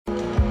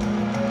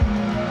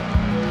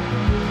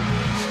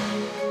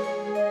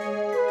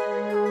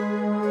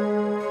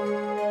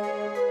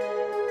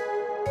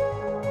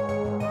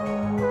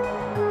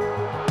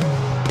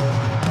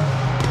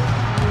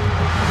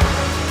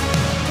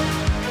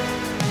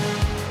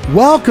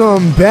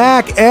Welcome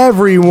back,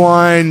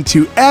 everyone,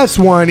 to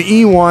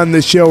S1E1,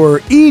 the show where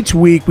each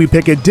week we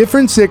pick a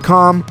different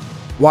sitcom,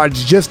 watch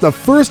just the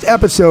first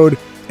episode,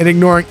 and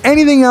ignoring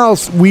anything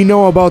else we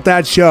know about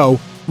that show,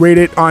 rate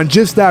it on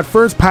just that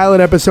first pilot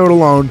episode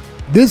alone.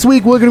 This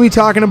week we're going to be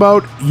talking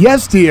about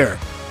Yes Dear.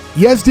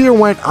 Yes Dear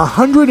went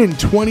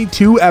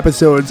 122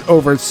 episodes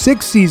over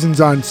 6 seasons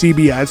on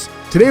CBS.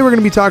 Today we're going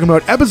to be talking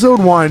about episode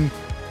 1,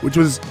 which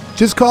was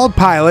just called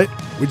Pilot,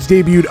 which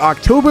debuted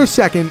October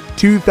 2nd,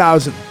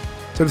 2000.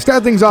 So to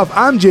start things off,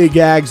 I'm Jay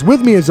Gags.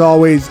 With me as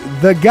always,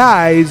 the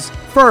guys,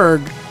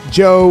 Ferg,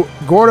 Joe,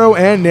 Gordo,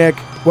 and Nick.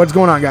 What's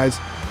going on, guys?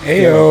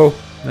 Heyo.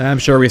 I'm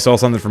sure we saw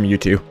something from you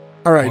two.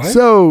 All right,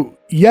 so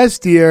Yes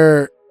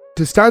Dear,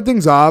 to start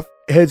things off,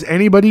 has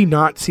anybody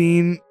not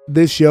seen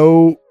this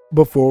show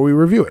before we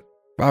review it?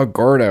 Wow,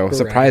 Gordo.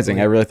 Surprising.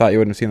 I really thought you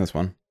wouldn't have seen this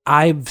one.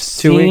 I've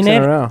 2 weeks seen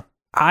in a it. row.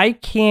 I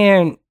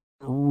can't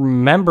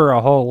remember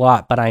a whole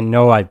lot, but I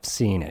know I've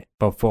seen it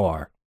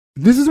before.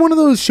 This is one of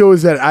those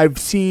shows that I've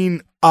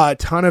seen a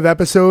ton of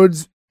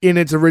episodes in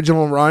its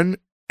original run,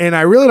 and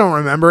I really don't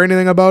remember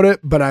anything about it,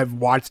 but I've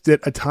watched it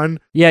a ton.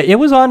 Yeah, it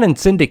was on in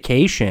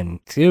syndication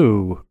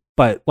too,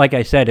 but like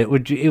I said, it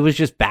was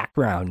just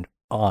background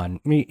on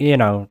me, you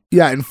know.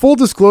 Yeah, and full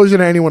disclosure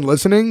to anyone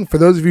listening, for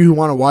those of you who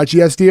want to watch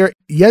Yes Dear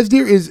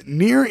is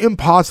near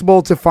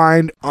impossible to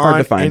find Hard on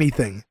to find.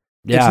 anything.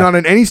 Yeah. It's not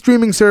on any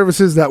streaming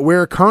services that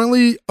we're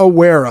currently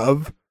aware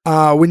of.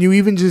 When you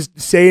even just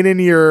say it in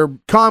your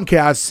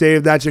Comcast, say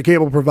if that's your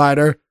cable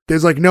provider,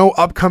 there's like no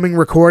upcoming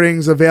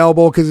recordings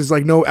available because it's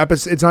like no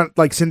episode. It's not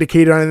like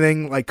syndicated or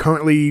anything like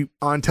currently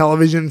on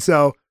television.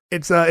 So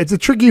it's a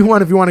tricky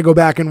one if you want to go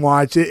back and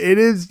watch it. It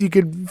is, you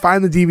could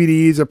find the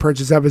DVDs or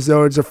purchase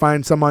episodes or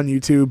find some on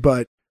YouTube,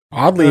 but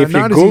Oddly, if you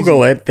not as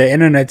Google easy. it, the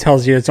internet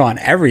tells you it's on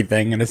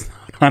everything, and it's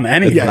not on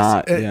anything. yes,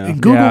 not, yeah.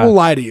 and Google Yeah. will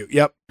lie to you.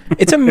 Yep.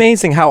 It's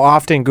amazing how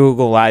often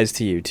Google lies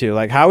to you too.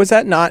 Like, how is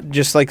that not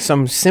just like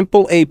some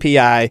simple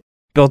API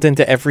built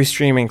into every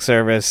streaming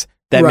service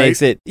that Right.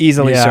 makes it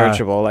easily Yeah.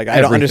 searchable? Like, I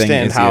don't Everything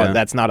understand is, how yeah.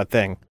 that's not a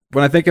thing.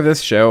 When I think of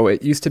this show,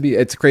 it used to be,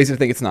 it's crazy to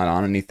think it's not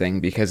on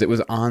anything because it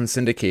was on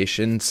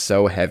syndication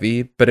so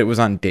heavy, but it was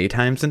on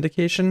daytime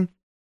syndication.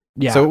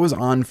 Yeah. So it was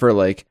on for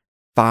like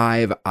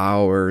 5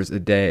 hours a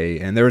day.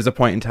 And there was a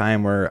point in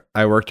time where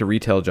I worked a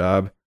retail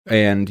job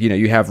and, you know,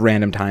 you have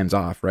random times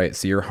off, right?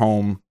 So you're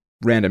home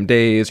random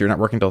days, you're not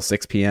working till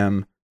 6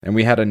 p.m. And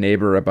we had a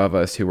neighbor above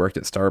us who worked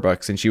at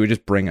Starbucks, and she would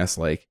just bring us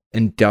like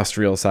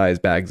industrial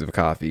sized bags of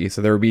coffee.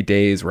 So there would be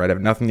days where I'd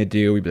have nothing to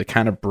do. We'd be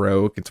kind of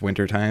broke. It's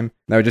wintertime.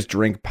 And I would just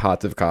drink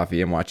pots of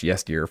coffee and watch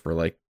Yes Dear for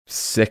like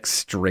 6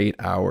 straight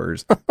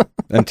hours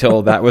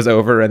until that was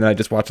over. And then I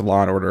just watched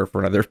Law and Order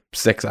for another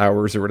 6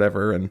 hours or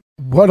whatever. And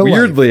What a life.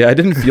 weirdly, I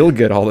didn't feel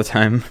good all the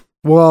time.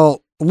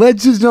 Well,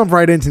 let's just jump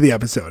right into the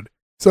episode.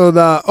 So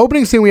the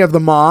opening scene, we have the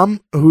mom,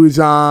 who's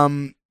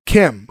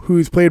Kim,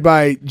 who's played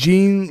by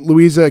Jean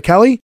Louisa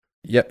Kelly.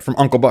 Yep, from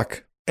Uncle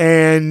Buck.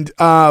 And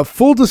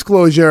full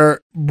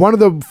disclosure, one of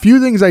the few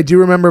things I do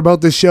remember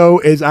about this show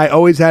is I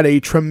always had a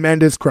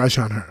tremendous crush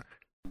on her.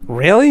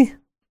 Really?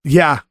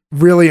 Yeah,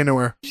 really into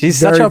her. She's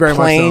Very, such a very much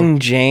so. plain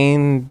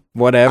Jane,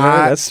 whatever.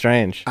 That's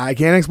strange. I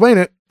can't explain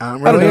it.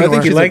 I'm I don't really know, I into think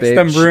her. she's He a likes babe.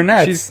 them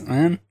brunettes, She's-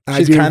 man. I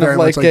She's do kind very of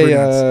much like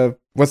brunettes.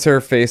 what's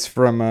her face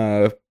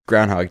from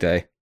Groundhog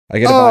Day? I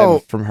get a Oh.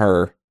 vibe from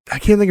her. I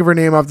can't think of her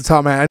name off the top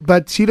of my head,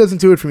 but she doesn't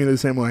do it for me the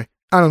same way.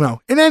 I don't know.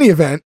 In any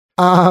event,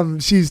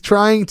 she's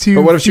trying to.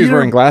 But what if she was feed her-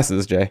 wearing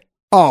glasses, Jay?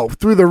 Oh,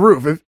 through the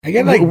roof. I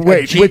get like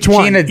Wait, which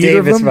one? Gina Either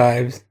of Davis them?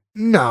 vibes.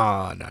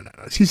 No.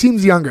 She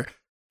seems younger.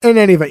 In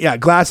any event, yeah,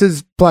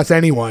 glasses plus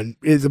anyone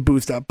is a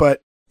boost up.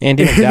 But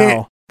Andy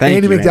McDowell. Thank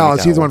Andy you,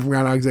 McDowell, she's the one from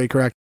Groundhog Day,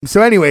 correct?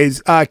 So,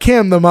 anyways,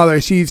 Kim, the mother,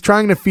 she's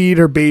trying to feed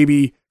her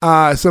baby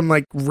some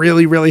like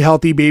really, really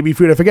healthy baby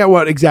food. I forget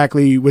what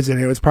exactly was in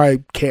it. It was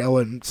probably kale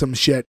and some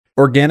shit.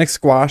 Organic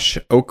squash,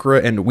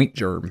 okra, and wheat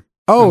germ.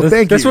 Oh, this,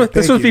 thank this you. Was,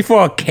 this Thank was you.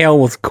 before kale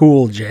was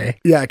cool, Jay.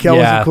 Yeah, kale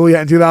Yeah. wasn't cool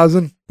yet in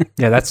 2000.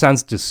 Yeah, that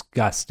sounds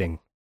disgusting.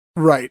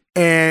 Right.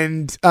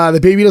 And the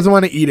baby doesn't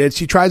want to eat it.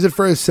 She tries it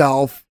for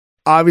herself.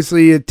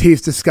 Obviously, it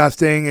tastes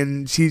disgusting.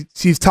 And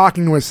she's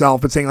talking to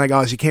herself and saying, like,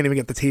 oh, she can't even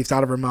get the taste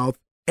out of her mouth.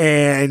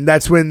 And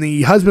that's when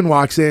the husband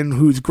walks in,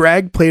 who's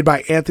Greg, played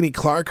by Anthony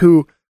Clark,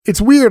 who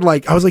it's weird.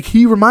 Like, I was like,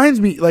 he reminds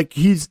me, like,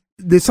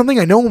 there's something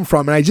I know him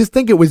from. And I just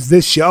think it was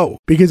this show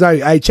because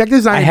I checked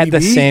his IMDb. I had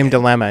the same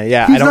dilemma.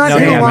 Yeah, He's I don't not know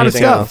in him a from lot of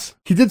anything stuff. else.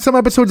 He did some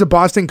episodes of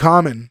Boston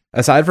Common.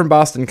 Aside from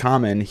Boston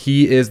Common,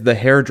 he is the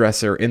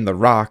hairdresser in The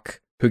Rock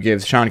who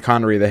gives Sean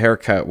Connery the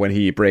haircut when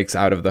he breaks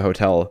out of the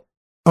hotel.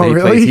 Oh, he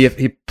really?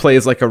 He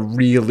plays like a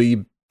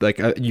really,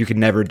 you could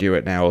never do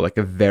it now, like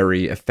a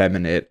very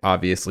effeminate,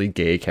 obviously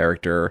gay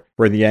character,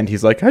 where in the end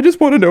he's like, I just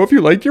want to know if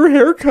you like your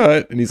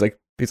haircut. And he's like,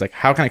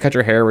 how can I cut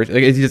your hair? Like,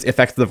 he just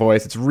affects the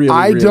voice. It's really,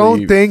 I really...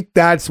 don't think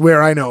that's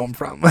where I know him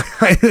from.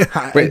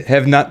 Wait,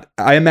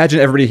 I imagine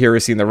everybody here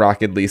has seen The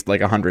Rock at least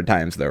like 100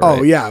 times though, right?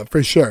 Oh, yeah,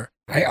 for sure.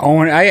 I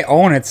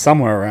own it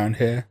somewhere around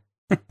here.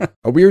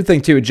 A weird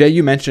thing too, Jay,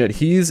 you mentioned it.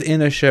 He was in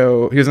that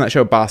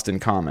show Boston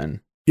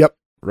Common. Yep.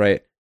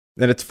 Right.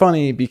 And it's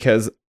funny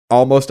because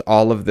almost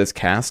all of this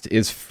cast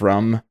is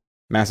from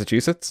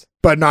Massachusetts,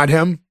 But not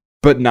him.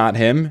 but not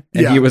him.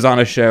 And Yeah. he was on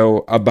a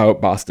show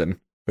about Boston.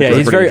 which Yeah, was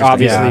he's pretty very interesting.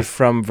 obviously Yeah.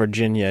 from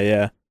Virginia.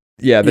 Yeah.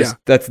 Yeah, Yeah.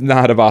 that's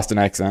not a Boston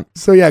accent.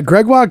 So yeah,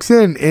 Greg walks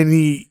in and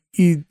he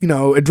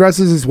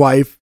addresses his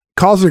wife,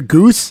 calls her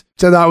Goose,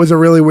 which I thought was a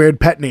really weird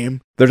pet name.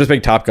 They're just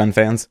big Top Gun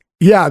fans.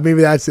 Yeah,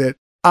 maybe that's it.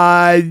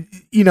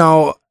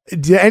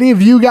 Do any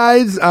of you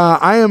guys?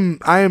 I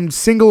am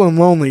single and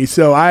lonely,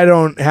 so I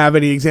don't have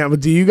any example.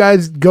 Do you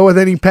guys go with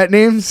any pet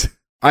names?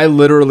 I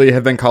literally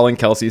have been calling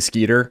Kelsey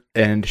Skeeter,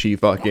 and she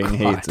fucking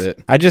hates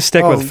it. I just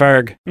stick with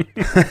Ferg.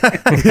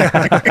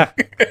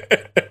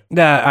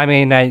 No, I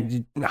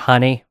mean,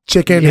 honey.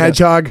 Chicken, You know-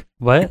 hedgehog,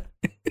 What?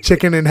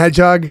 chicken and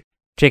hedgehog.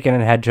 Chicken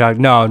and hedgehog?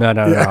 No.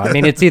 Yeah. I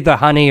mean, it's either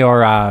honey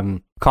or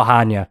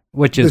kochania,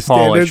 which is The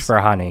Polish standards? for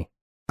honey,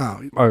 Oh,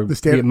 or The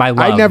stand- my I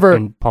love never-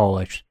 in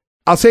Polish.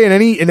 I'll say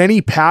in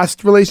any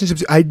past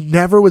relationships, I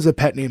never was a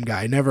pet name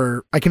guy.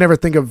 I can never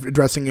think of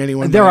addressing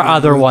anyone. There by are name.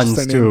 other It's ones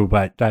just a too,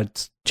 but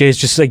that's Jay's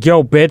just like,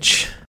 yo,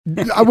 bitch.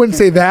 name. I wouldn't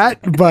say that,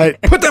 but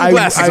Put them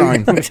glasses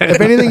on. If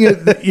anything,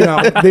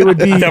 they would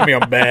be Tell me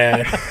I'm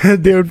bad.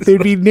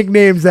 they'd be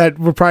nicknames that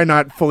were probably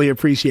not fully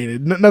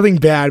appreciated. Nothing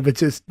bad, but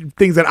just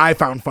things that I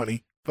found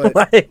funny. But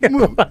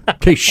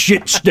okay,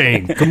 shit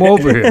stain. Come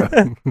over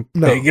here.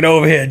 no, Hey, get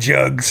over here,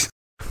 Jugs.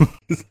 no,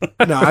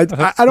 I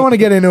don't want to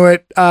get into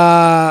it.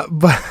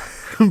 But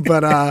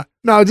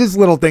no, just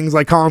little things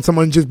like calling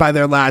someone just by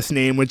their last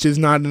name, which is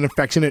not an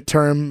affectionate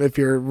term if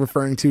you're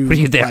referring to. What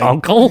are you, their like,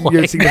 uncle?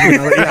 your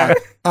significant other.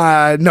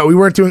 Yeah. No, we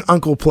weren't doing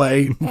uncle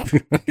play.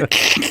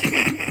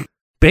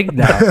 Big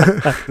now.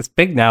 It's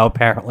big now,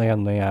 apparently,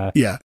 on the.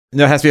 Yeah.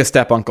 No, it has to be a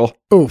step uncle.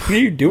 Oof. What are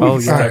you doing, Oh,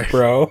 yeah. step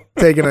bro?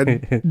 Taking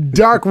a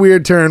dark,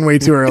 weird turn way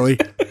too early.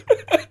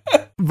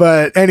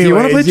 But anyway, Do you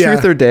want to play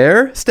Truth or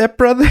Dare,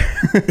 stepbrother?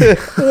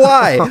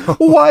 Why?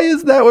 Why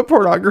is that what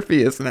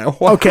pornography is now?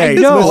 Why Okay,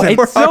 is no,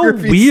 it's so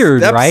pornography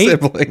weird, step right?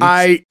 siblings?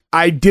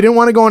 I didn't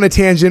want to go on a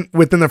tangent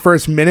within the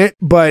first minute,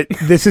 but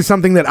this is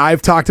something that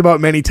I've talked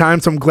about many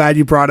times, so I'm glad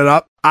you brought it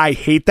up. I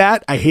hate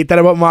that. I hate that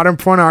about modern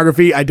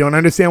pornography. I don't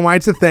understand why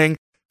it's a thing.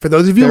 For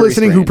those of you Very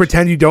listening who strange.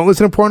 pretend you don't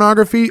listen to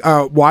pornography,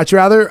 watch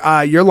rather,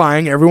 you're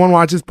lying. Everyone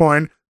watches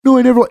porn. No,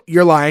 I never.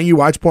 You're lying. You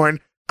watch porn.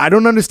 I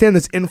don't understand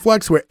this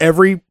influx where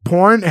every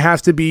porn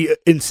has to be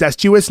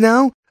incestuous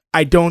now.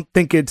 I don't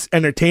think it's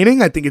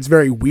entertaining. I think it's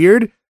very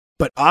weird,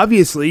 but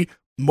obviously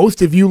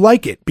most of you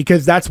like it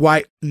because that's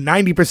why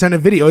 90%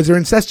 of videos are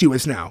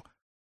incestuous now.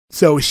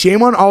 So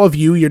shame on all of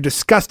you. You're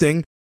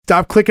disgusting.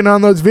 Stop clicking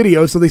on those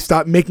videos so they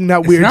stop making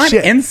that It's weird not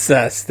shit.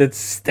 incest. It's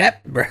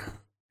step, bro.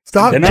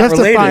 Stop they're not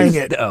justifying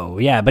related. it. Oh,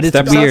 yeah, but it's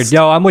Step weird. sus?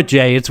 No, I'm with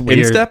Jay. It's weird.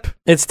 Instep?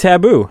 It's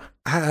taboo.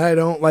 I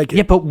don't like it.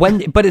 Yeah,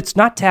 but it's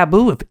not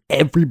taboo if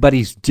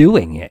everybody's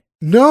doing it.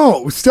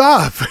 No,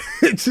 stop.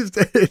 It's just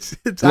it's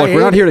Look, I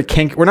we're not hate here to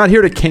kink. We're not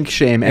here to kink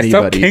shame Yeah,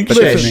 stop anybody. kink but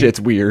that shaming. shit's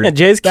weird. Yeah,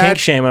 Jay's That- kink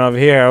shaming over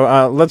here.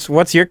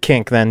 What's your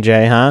kink then,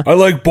 Jay? Huh? I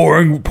like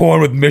boring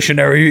porn with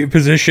missionary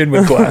position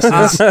with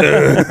glasses.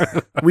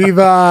 We've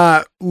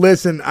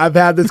listen, I've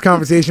had this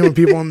conversation with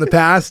people in the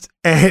past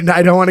and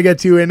I don't want to get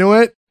too into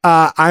it.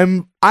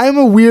 I'm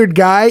a weird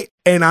guy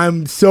and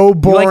I'm so You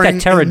boring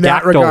like that in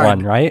that pterodactyl regard.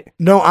 one, right?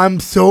 No, I'm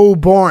so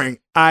boring.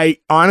 I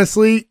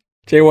honestly,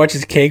 Jay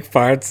watches cake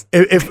farts.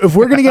 if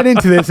we're gonna get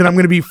into this and I'm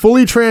gonna be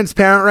fully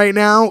transparent right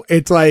now,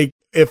 it's like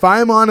if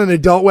I'm on an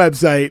adult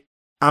website,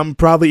 I'm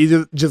probably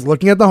either just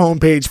looking at the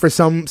homepage for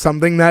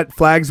something that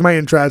flags my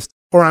interest,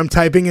 or I'm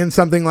typing in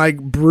something like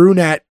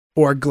brunette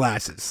or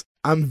glasses.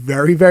 I'm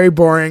very, very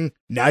boring.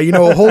 Now you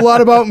know a whole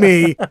lot about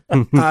me.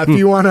 If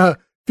you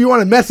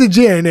wanna message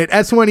in at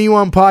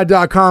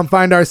s1e1pod.com,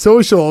 find our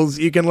socials.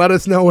 You can let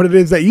us know what it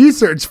is that you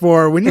search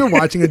for when you're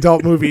watching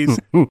adult movies.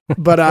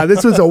 But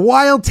this was a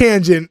wild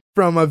tangent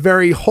from a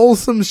very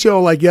wholesome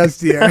show like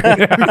yesterday.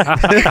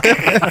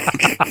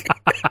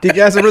 Do you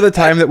guys remember the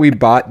time that we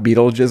bought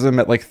Beetlejuism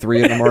at like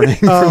 3 a.m. from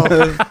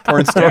the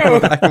porn store and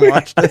went back and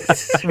watched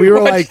it? We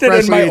were Watched like it in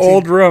freshly my 18.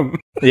 old room.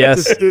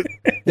 Yes.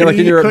 Yeah, like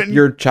in You couldn't-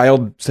 your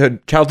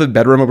childhood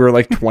bedroom when we were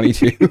like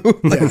 22.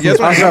 Like, you guys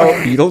want to know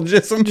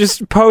Beetlejuism?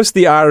 Just post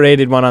the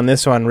R-rated one on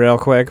this one real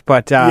quick.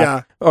 But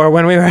Yeah. or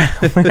when we were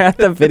at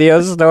the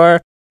video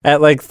store at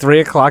like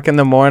 3:00 in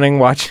the morning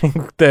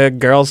watching the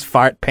girls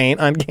fart paint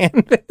on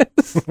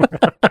canvas.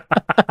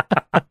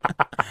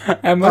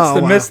 I must Oh,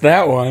 have wow. missed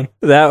that one.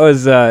 That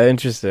was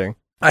interesting.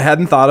 I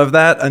hadn't thought of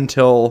that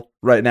until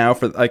right now.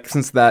 For like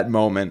since that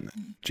moment,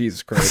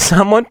 Jesus Christ.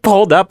 Someone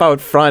pulled up out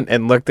front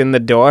and looked in the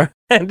door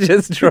and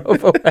just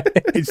drove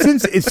away.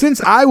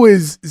 Since I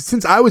was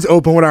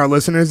open with our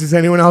listeners, does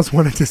anyone else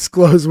want to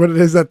disclose what it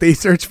is that they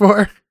search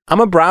for? I'm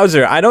a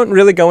browser. I don't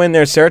really go in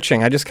there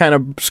searching. I just kind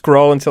of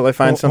scroll until I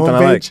find something I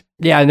like. Homepage?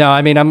 Yeah, no,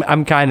 I mean,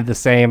 I'm kind of the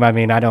same. I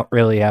mean, I don't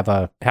really have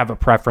a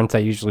preference. I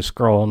usually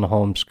scroll on the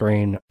home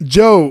screen.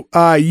 Joe,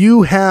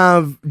 you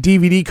have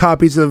DVD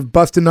copies of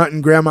Bust a Nut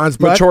in Grandma's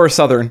Butt. Mature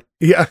Southern.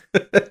 Yeah.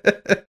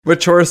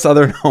 Mature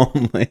Southern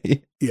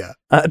only. Yeah.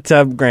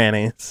 Tub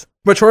grannies.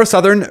 Mature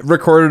Southern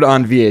recorded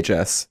on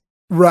VHS.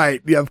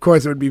 Right. Yeah, of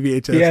course it would be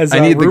VHS. He has I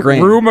need the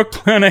grain. Rue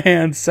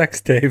McClanahan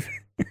sex tape.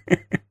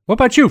 What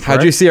about you, How'd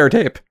Fred? you see our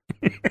tape?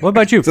 What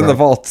about you, It's in the Fred?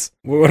 vaults.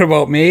 What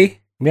about me?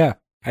 Yeah.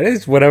 I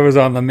just whatever's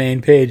on the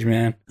main page,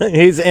 man.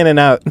 He's in and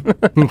out.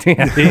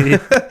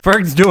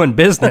 Ferg's doing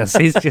business.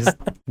 He's just,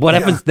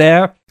 whatever's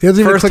there. He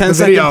doesn't even First click 10 the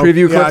second video.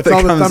 preview clip it's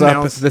all that the comes up.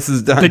 thumbnails. This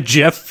is The done.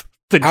 GIF.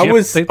 The I GIF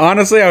was thing.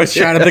 honestly, I was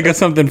trying to think of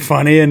something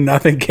funny and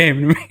nothing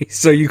came to me.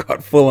 So you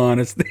got full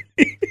honesty.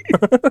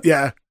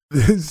 Yeah.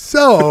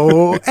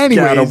 So, Got a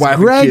anyways, wife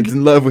and Greg. kids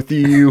in love with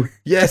you.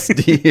 Yes,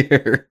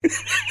 dear.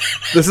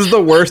 This is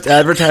the worst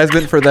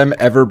advertisement for them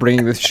ever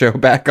bringing this show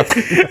back on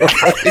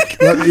like,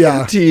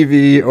 Yeah.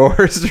 TV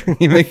or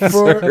streaming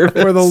service.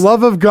 For the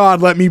love of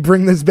God, let me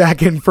bring this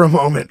back in for a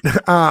moment.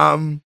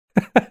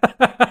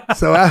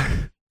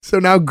 So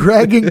now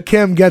Greg and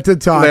Kim get to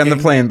talking. Land the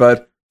plane,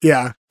 bud.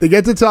 Yeah, they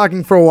get to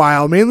talking for a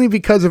while, mainly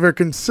because of her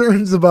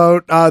concerns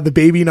about the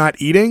baby not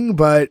eating.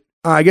 But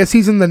I guess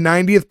he's in the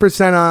 90th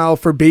percentile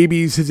for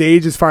babies his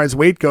age as far as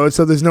weight goes,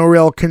 so there's no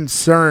real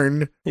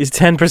concern. He's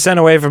 10%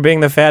 away from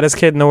being the fattest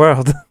kid in the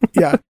world.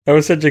 Yeah, That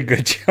was such a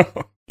good show.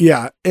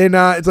 yeah, and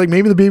it's like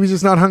maybe the baby's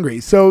just not hungry.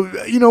 So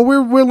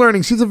we're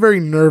learning. She's a very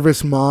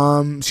nervous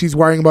mom. She's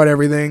worrying about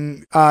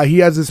everything. He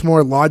has this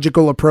more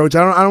logical approach.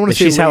 I don't want to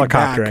say She's laid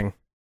back. helicoptering.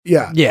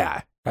 Yeah,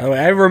 Yeah. By the way,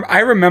 I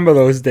remember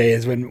those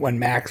days when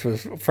Max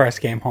first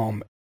came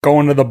home,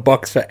 going to the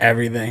books for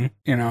everything,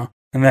 and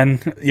then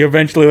you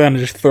eventually learn to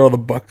just throw the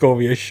book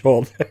over your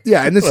shoulder.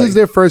 yeah, and this Like- is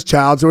their first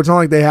child, so it's not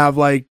like they have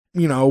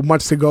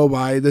much to go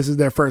by. This is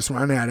their first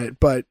run at it.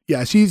 But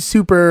yeah, she's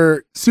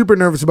super, super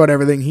nervous about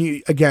everything.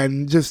 He,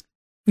 again, just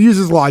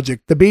uses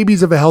logic. The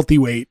baby's of a healthy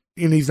weight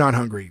and he's not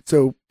hungry.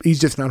 So he's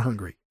just not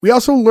hungry. We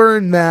also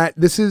learned that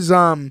this is,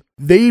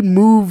 they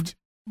moved,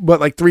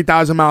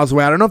 3,000 miles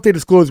away. I don't know if they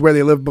disclosed where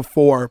they lived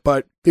before,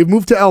 but they've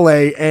moved to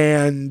LA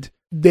and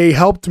they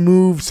helped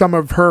move some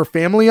of her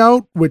family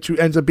out, which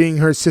ends up being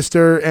her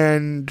sister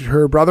and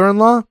her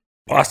brother-in-law.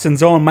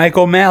 Boston's own Mike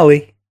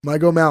O'Malley.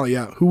 Mike O'Malley,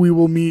 yeah, who we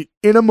will meet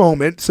in a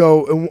moment.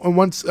 So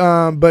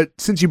but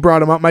since you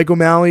brought him up, Mike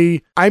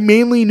O'Malley, I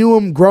mainly knew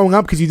him growing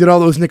up because he did all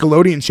those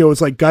Nickelodeon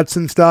shows like Guts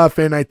and stuff,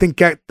 and I think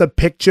Get the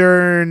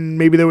Picture, and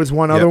maybe there was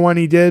one other one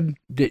he did.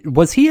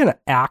 Was he an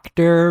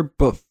actor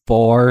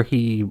before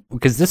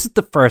because this is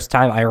the first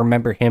time I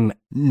remember him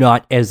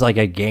not as like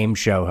a game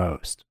show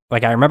host.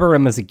 Like I remember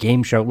him as a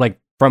game show, like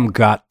from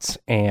Guts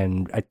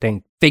and I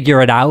think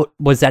Figure It Out.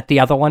 Was that the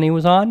other one he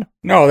was on?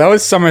 No, that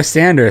was Summer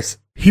Sanders.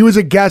 He was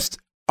a guest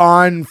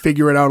on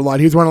Figure It Out a lot.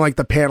 He was one of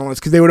the panelists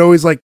because they would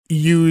always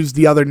use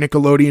the other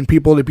Nickelodeon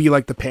people to be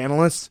the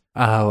panelists.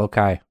 Oh,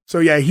 okay. So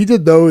yeah, he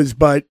did those,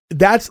 but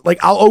that's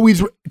I'll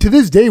always, to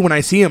this day when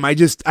I see him, I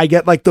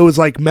get those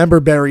member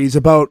berries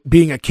about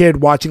being a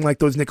kid watching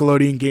those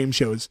Nickelodeon game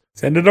shows.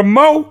 Send it to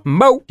Mo.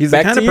 Mo, He's the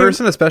back kind to of you.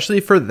 person, especially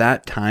for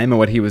that time and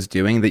what he was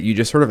doing, that you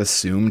just sort of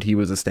assumed he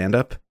was a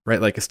stand-up,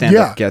 right? Like a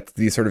stand-up gets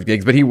these sort of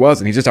gigs, but he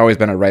wasn't. He's just always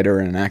been a writer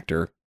and an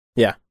actor.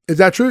 Is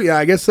that true? Yeah,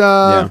 I guess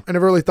Yeah. I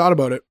never really thought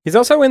about it. He's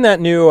also in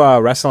that new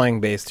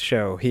wrestling-based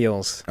show,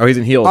 Heels. Oh, he's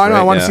in Heels, Oh, no, right?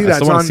 I want to Yeah, see I that.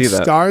 still It's wanna on see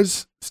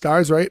that.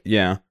 Stars, right?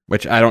 Yeah,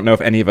 which I don't know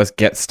if any of us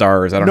get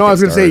stars. I don't No, get I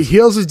was going to say stars.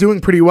 Heels is doing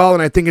pretty well,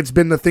 and I think it's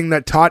been the thing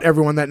that taught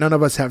everyone that none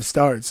of us have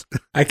stars.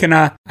 I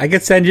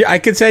could send you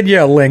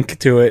a link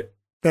to it.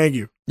 Thank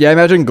you. Yeah, I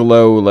imagine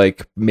Glow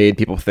made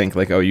people think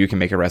oh, you can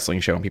make a wrestling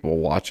show and people will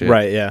watch it.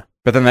 Right, yeah.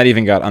 But then that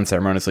even got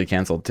unceremoniously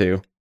canceled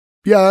too.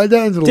 Yeah, that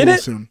ended a Did little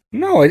it? soon.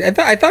 No,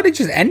 I thought it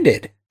just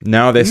ended.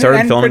 No, they Didn't it started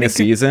end filming a pretty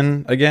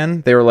season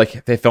again. They were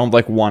they filmed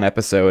one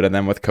episode, and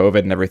then with COVID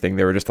and everything,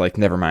 they were just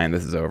never mind,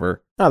 this is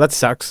over. Oh, that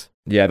sucks.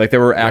 Yeah, they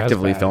were that's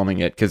actively bad. filming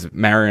it because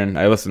Marin,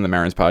 I listen to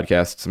Marin's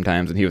podcast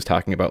sometimes, and he was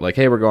talking about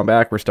hey, we're going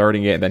back, we're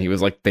starting it, and then he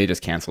was they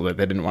just canceled it.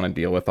 They didn't want to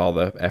deal with all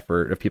the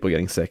effort of people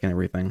getting sick and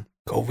everything.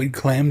 COVID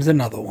claims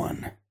another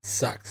one.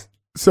 Sucks.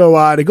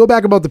 So to go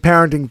back about the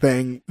parenting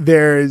thing,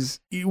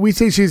 we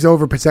say she's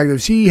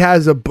overprotective. She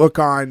has a book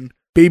on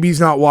babies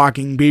not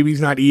walking, babies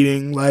not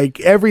eating,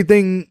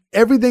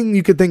 everything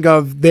you could think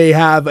of, they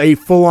have a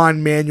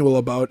full-on manual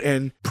about.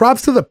 And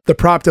props to the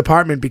prop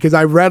department, because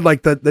I read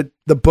the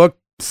book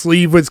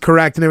sleeve was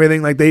correct and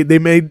everything.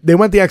 They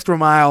went the extra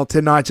mile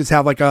to not just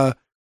have a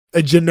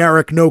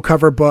generic no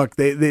cover book.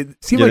 They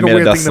seem Yeah, like they a made a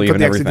weird dust thing to sleeve put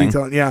the and extra everything.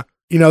 detail in.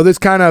 Yeah. This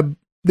kind of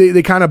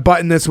they kind of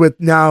button this with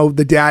now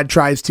the dad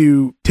tries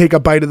to take a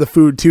bite of the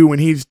food too when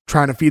he's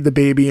trying to feed the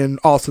baby and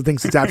also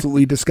thinks it's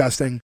absolutely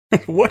disgusting.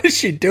 What is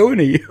she doing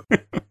to you?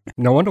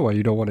 No wonder why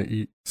you don't want to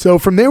eat. So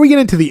from there we get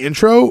into the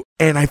intro,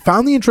 and I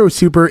found the intro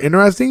super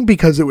interesting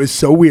because it was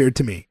so weird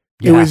to me.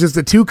 It Yeah. was just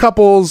the two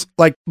couples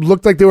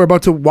looked like they were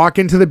about to walk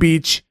into the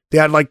beach. They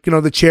had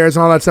the chairs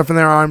and all that stuff in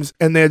their arms,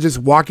 and they're just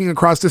walking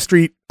across the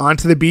street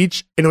onto the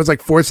beach, and it was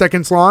 4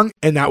 seconds long,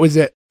 and that was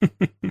it.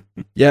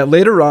 Yeah,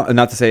 later on,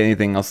 not to say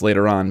anything else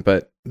later on,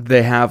 but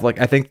they have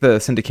I think the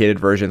syndicated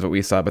version is what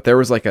we saw, but there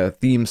was a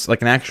theme,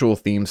 an actual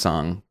theme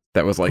song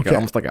that was like Okay.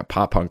 almost like a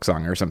pop punk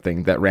song or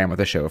something that ran with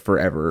the show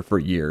forever for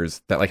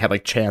years. That like had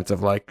like chants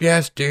of like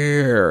yes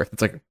dear.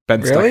 It's like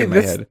been stuck Really? in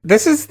my head.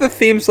 This is the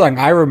theme song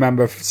I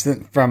remember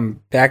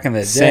from back in the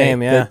day.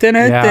 Same, yeah.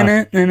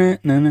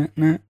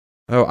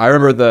 Oh, I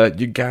remember the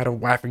 "You Got a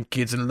Wife and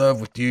Kids in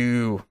Love with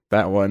You"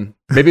 that one.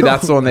 Maybe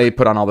that's the one they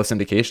put on all the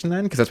syndication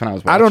then, because that's when I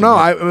was watching. I don't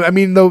know. it. I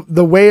mean,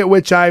 the way at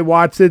which I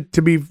watched it,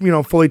 to be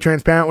fully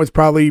transparent, was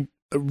probably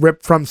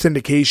ripped from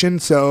syndication.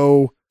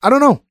 So I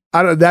don't know.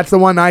 That's the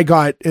one I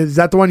got. Is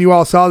that the one you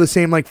all saw? The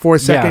same like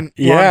 4-second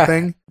Yeah. long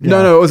thing?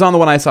 No, it was on the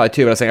one I saw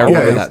too. But I was saying I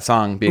remember Okay. that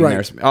song being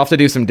Right. there. I'll have to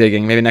do some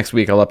digging. Maybe next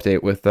week I'll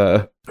update with.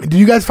 Do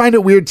you guys find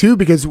it weird too?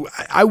 Because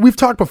we've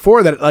talked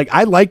before that like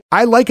I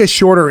like a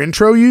shorter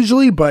intro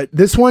usually, but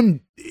this one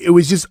it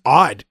was just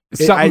odd.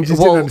 I just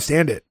didn't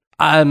understand it.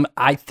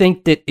 I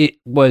think that it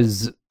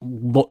was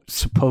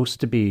supposed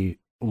to be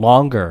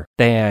longer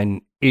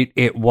than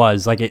it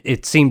was. Like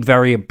it seemed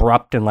very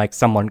abrupt and like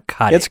someone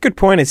cut That's it. a good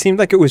point. It seemed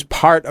like it was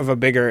part of a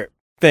bigger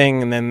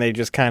thing, and then they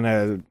just kind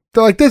of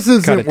They're like, this Cut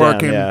isn't it down,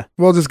 working. yeah.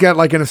 We'll just get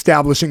like an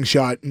establishing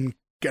shot and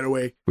get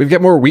away. We've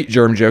got more wheat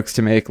germ jokes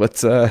to make.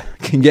 Let's get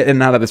in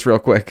and out of this real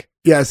quick.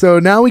 Yeah, so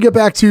now we get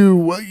back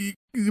to,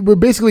 we're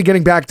basically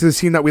getting back to the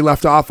scene that we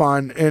left off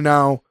on, and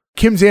now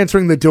Kim's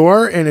answering the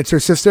door, and it's her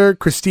sister,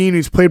 Christine,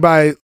 who's played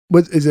by,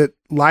 what is it,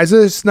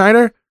 Liza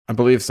Snyder? I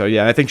believe so.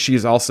 Yeah, I think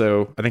she's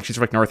from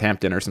like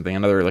Northampton or something.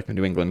 Another like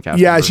New England cast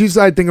Yeah, member. she's,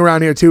 I think,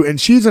 around here too,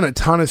 and she's in a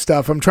ton of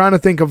stuff. I'm trying to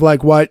think of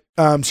like what,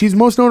 she's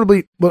most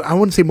notably, well, I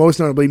wouldn't say most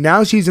notably,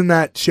 now she's in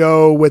that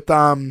show with,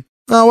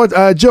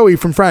 Joey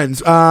from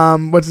Friends.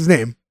 What's his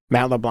name?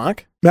 Matt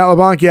LeBlanc. Matt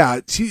LeBlanc,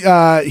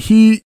 yeah.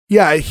 He,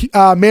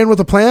 Man with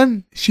a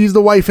Plan. She's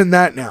the wife in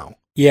that now.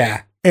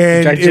 Yeah.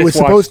 And Which I it was just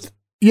supposed, watched.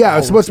 it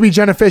was supposed to be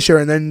Jenna Fisher,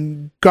 and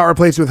then got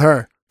replaced with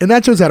her. And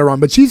that show's had her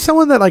on, but she's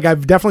someone that like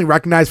I've definitely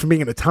recognized from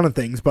being in a ton of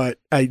things, but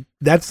I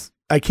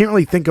can't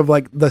really think of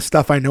like the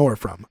stuff I know her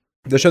from.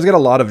 The show's got a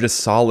lot of just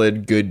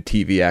solid, good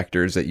TV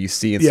actors that you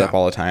see and stuff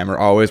all the time, are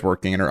always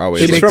working and are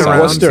always. She She's makes from the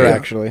rounds, Worcester, yeah.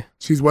 actually.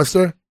 She's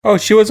Worcester. Oh,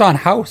 she was on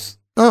House.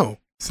 Oh.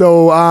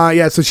 So,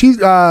 so she's,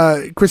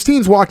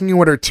 Christine's walking in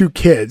with her two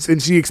kids, and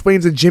she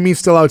explains that Jimmy's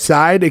still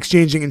outside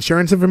exchanging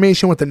insurance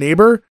information with the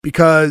neighbor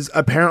because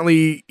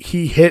apparently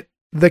he hit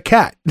the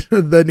cat,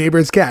 the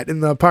neighbor's cat,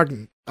 in the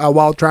parking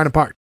while trying to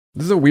park.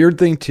 This is a weird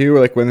thing too.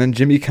 Like when then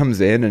Jimmy comes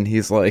in and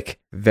he's like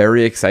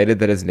very excited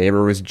that his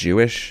neighbor was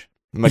Jewish.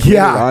 And, like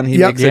Yeah, later on, he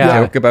yep. makes a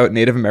Yeah. joke about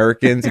Native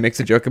Americans. He makes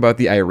a joke about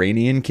the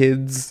Iranian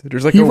kids.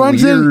 There's like He a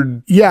runs weird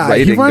in, he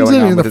writing runs going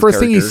in, on and with the his first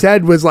thing he character.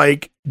 said was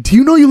like, "Do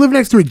you know you live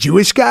next to a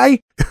Jewish guy?"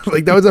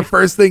 Like that was the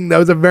first thing. That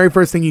was the very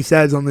first thing he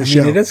says on the I show.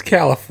 mean, it is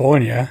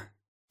California.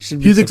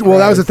 Should be Well,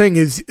 that was the surprised. thing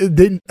is,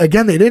 they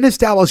didn't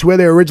establish where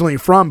they were originally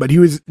from, but he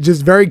was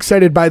just very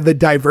excited by the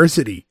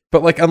diversity.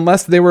 But like,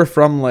 unless they were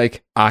from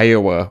like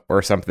Iowa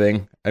or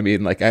something, I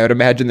mean, like I would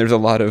imagine there's a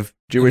lot of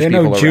Jewish There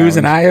people no Jews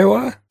in around.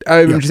 Iowa?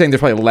 I'm Yeah. just saying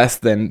there's probably less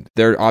than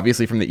they're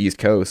obviously from the East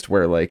Coast,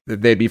 where like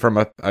they'd be from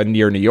a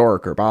near New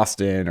York or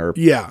Boston or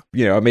Yeah.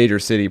 a major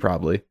city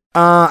probably.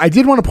 I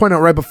did want to point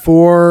out right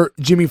before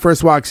Jimmy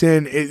first walks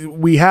in,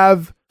 we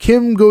have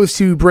Kim goes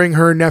to bring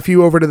her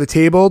nephew over to the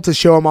table to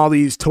show him all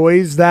these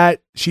toys that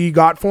she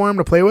got for him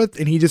to play with,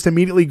 and he just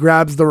immediately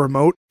grabs the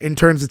remote and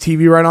turns the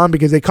TV right on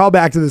because they call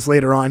back to this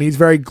later on. He's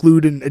very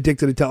glued and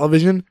addicted to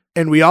television.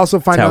 And we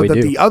also find That's how out we that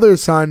do. the other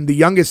son, the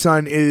youngest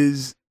son,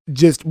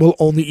 will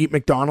only eat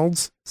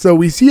McDonald's. So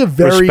we see a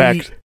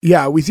Respect.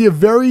 we see a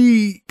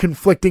very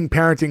conflicting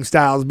parenting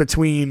styles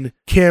between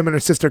Kim and her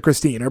sister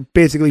Christine, are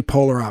basically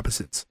polar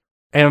opposites.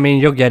 And I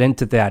mean, you'll get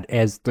into that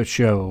as the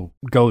show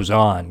goes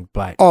on,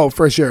 but Oh,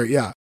 for sure,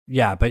 yeah.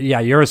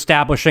 you're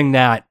establishing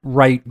that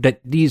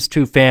these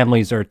two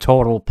families are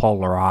total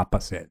polar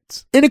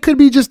opposites. And it could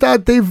be just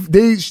that they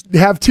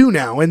have two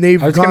now, and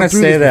they've I was gone gonna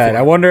through say this that. I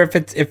before. wonder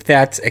if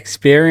that's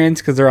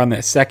experience because they're on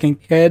their second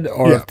kid,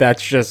 or Yeah. if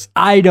that's just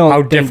I don't How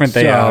think different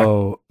they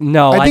so.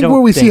 No, I think don't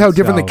where we see think how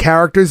different so. the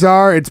characters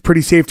are, it's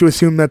pretty safe to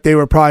assume that they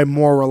were probably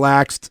more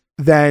relaxed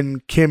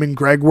than Kim and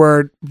Greg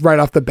were right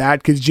off the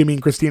bat because Jimmy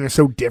and Christine are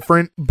so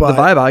different. But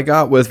The vibe I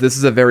got was this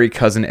is a very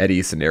Cousin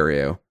Eddie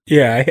scenario.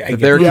 yeah. I That get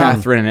they're that. Yeah.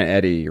 Catherine and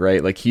Eddie,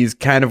 right? Like he's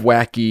kind of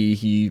wacky.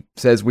 He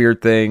says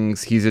weird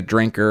things. He's a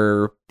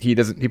drinker. He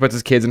puts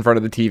his kids in front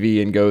of the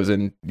TV and goes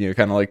and kind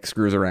of like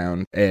screws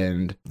around.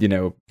 And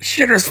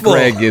Shitter's full.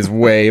 Greg is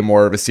way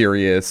more of a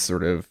serious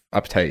sort of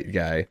uptight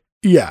guy.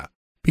 yeah.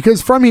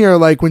 Because from here,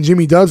 like when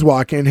Jimmy does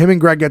walk in, him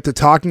and Greg get to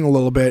talking a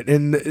little bit,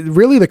 and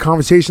really the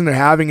conversation they're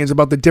having is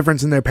about the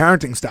difference in their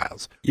parenting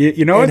styles.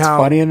 You know And what's how-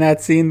 funny in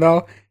that scene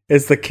though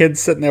is the kid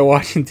sitting there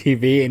watching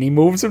TV and he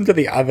moves him to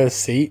the other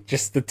seat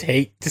just to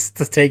take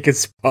his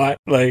spot.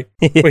 Like,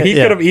 but he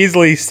Yeah. could have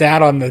easily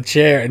sat on the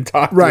chair and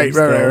talked. Right, to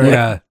him right, still. right, right.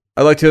 Yeah.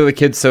 I like to the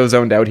kid's so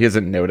zoned out he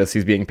doesn't notice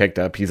he's being picked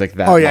up. He's like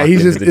that. Oh yeah, locked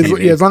he's into just the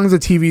TV. as long as the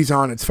TV's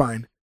on, it's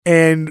fine.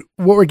 And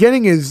what we're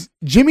getting is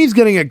Jimmy's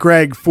getting at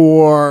Greg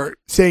for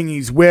saying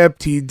he's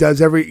whipped.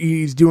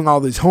 He's doing all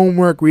this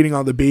homework, reading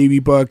all the baby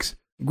books.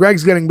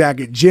 Greg's getting back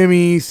at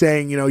Jimmy,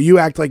 saying, you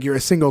act like you're a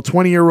single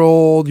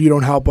 20-year-old. You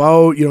don't help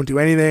out. You don't do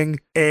anything.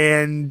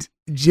 And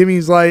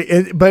Jimmy's like,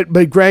 but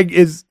Greg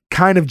is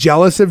kind of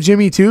jealous of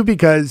Jimmy too,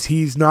 because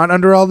he's not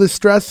under all this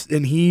stress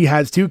and he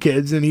has 2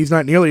 kids and he's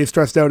not nearly as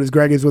stressed out as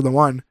Greg is with the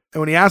one. And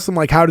when he asks him,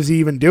 like, how does he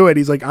even do it?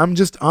 He's like, I'm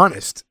just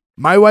honest.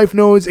 My wife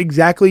knows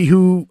exactly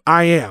who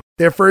I am.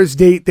 Their first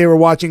date, they were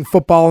watching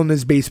football in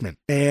his basement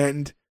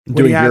and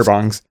Doing beer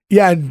bongs.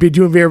 Yeah, and be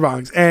doing beer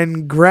bongs.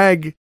 And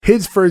Greg,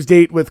 his first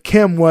date with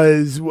Kim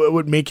was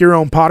would make your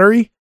own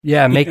pottery.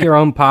 Yeah, make your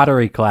own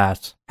pottery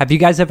class. Have you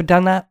guys ever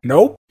done that?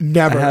 Nope.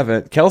 Never. I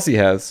haven't. Kelsey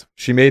has.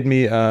 She made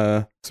me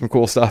some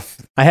cool stuff.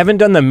 I haven't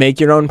done the make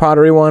your own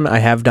pottery one. I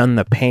have done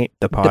the paint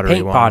the pottery the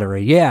paint one.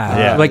 pottery, yeah.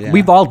 Yeah. Like,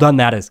 we've all done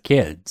that as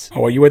kids.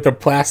 Oh, are you at the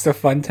Plaster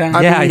Fun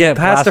Time? Yeah,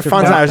 Plaster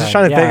Fun Time. I was just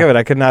trying to think yeah. of it.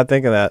 I could not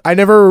think of that. I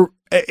never,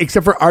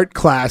 except for art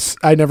class,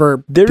 I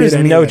never There did is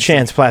any no of that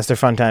chance Plaster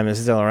Fun Time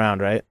is still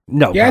around, right?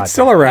 No. Yeah, God, it's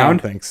still I around.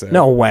 don't think so.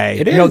 No way.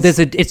 It is. No,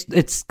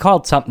 it's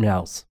called something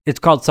else. It's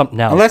called something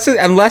else.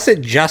 Unless it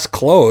just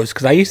closed,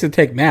 because I used to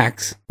take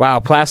Max. Wow,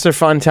 Plaster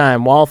Fun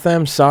Time.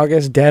 Waltham,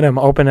 Saugus, Dedham,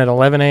 open at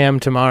 11 a.m.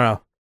 tomorrow.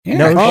 Yeah.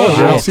 No Oh, shit.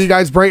 I'll see you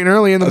guys bright and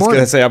early in the I was morning.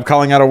 going to say, I'm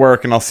calling out of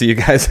work and I'll see you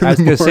guys in I was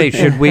the going to morning.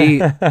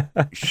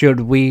 say,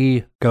 should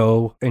we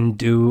go and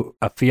do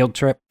a field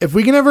trip? If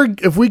we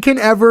can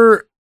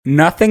ever,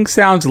 Nothing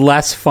sounds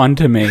less fun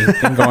to me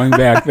than going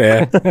back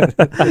there.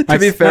 To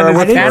be fair, I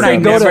what's didn't more I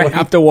than- never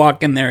have to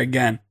walk in there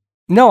again.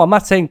 No, I'm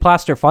not saying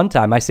Plaster Fun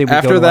Time. I say we go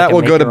After to, that, like, a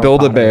we'll go to make-your-own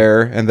Build a pottery.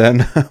 Bear, and then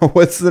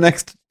what's the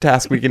next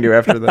task we can do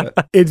after that?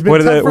 it's been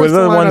What are tough the- for what us are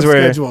to the line ones up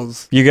where-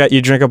 schedules.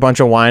 You drink a bunch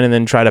of wine and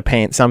then try to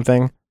paint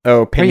something.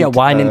 Oh, Oh, paint. yeah,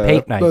 wine and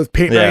paint night. Those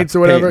paint Yeah, nights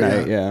or whatever. Paint yeah.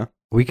 night, yeah.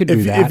 We could do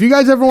If, that. if you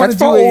guys ever want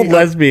That's to for do old a,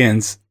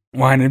 lesbians.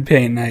 Wine and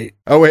paint night.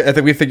 Oh wait, I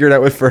think we figured out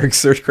what Ferg's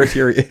search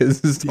criteria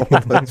is. Old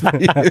lesbians.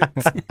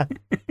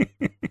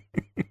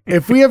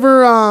 if we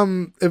ever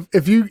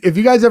if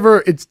you guys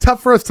ever, it's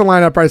tough for us to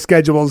line up our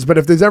schedules, but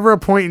if there's ever a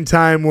point in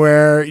time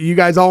where you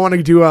guys all want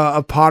to do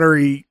a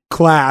pottery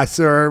class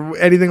or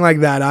anything like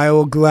that, I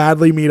will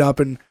gladly meet up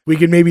and we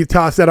can maybe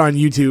toss that on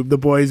YouTube. The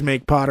boys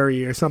make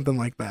pottery or something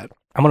like that.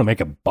 I'm going to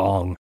make a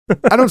bong.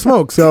 I don't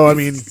smoke, so I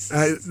mean,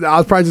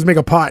 I'll probably just make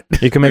a pot.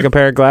 You can make a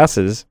pair of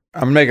glasses.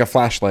 I'm gonna make a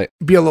flashlight.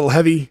 Be a little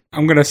heavy.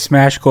 I'm going to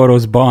smash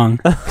Koto's bong.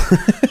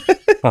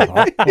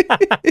 Aw.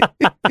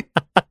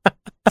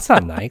 That's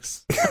not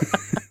nice.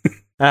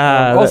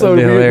 Also, that'd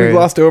be we hilarious.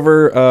 glossed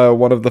over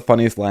one of the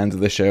funniest lines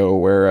of the show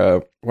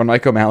where when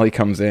Mike O'Malley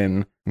comes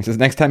in and says,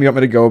 "Next time you want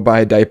me to go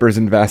buy diapers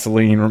and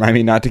Vaseline, remind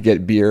me not to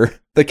get beer."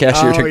 The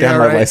cashier Oh, took yeah, down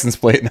my right. license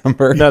plate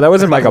number. No, that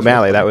wasn't Mike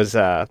O'Malley. That was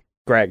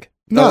Greg.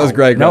 No, that was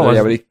Greg. No, rather, it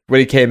yeah, was- when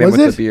he came in Was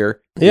with it? the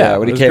beer. Yeah,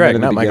 when it he was came Greg,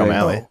 in not Mike beginning.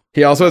 O'Malley.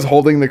 He also was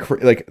holding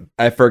like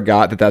I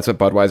forgot that's what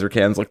Budweiser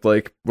cans looked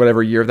like.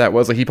 Whatever year that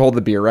was, like he pulled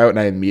the beer out and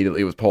I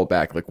immediately was pulled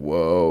back. Like,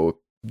 whoa,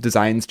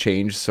 designs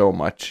change so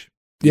much.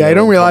 Yeah, I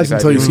don't realize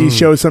until you see years.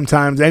 shows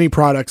sometimes, any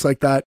products like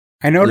that.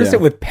 I noticed Yeah.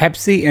 it with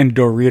Pepsi and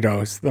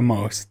Doritos the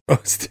most.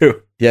 Those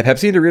two. Yeah,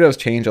 Pepsi and Doritos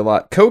change a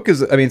lot. Coke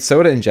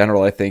soda in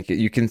general, I think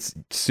you can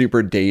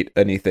super date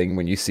anything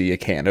when you see a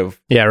can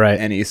of Yeah, right.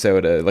 any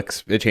soda. Like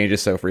it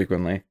changes so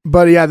frequently.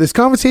 But yeah, this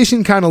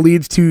conversation kind of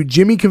leads to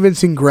Jimmy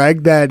convincing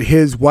Greg that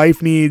his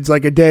wife needs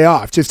like a day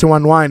off just to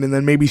unwind, and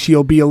then maybe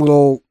she'll be a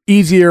little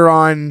easier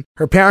on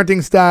her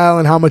parenting style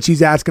and how much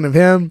he's asking of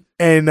him.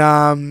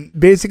 And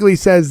basically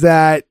says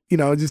that,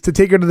 just to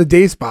take her to the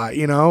day spa,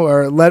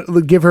 or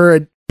give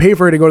her pay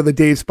for her to go to the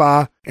day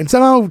spa, and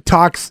somehow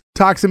talks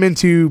him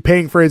into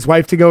paying for his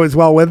wife to go as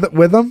well with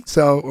him,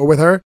 or with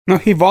her. No,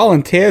 he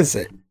volunteers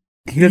it.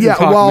 He doesn't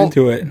talk him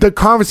into it. The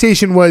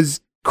conversation was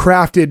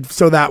crafted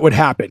so that would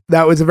happen.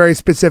 That was a very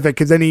specific,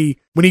 because then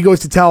when he goes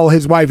to tell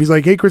his wife, he's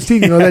like, "Hey,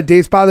 Christine, you know that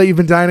day spa that you've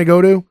been dying to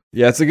go to?"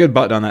 Yeah, it's a good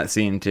button on that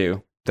scene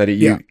too. That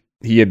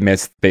he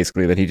admits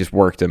basically that he just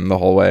worked him the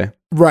whole way.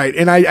 Right.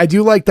 And I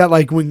do like that,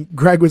 like when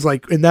Greg was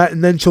like, and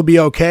then she'll be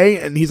okay.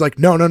 And he's like,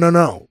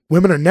 no.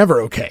 Women are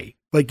never okay.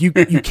 Like you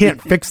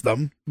can't fix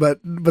them, but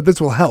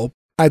this will help.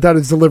 I thought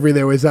his delivery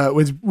there was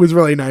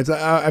really nice.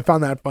 I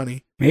found that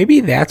funny. Maybe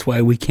that's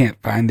why we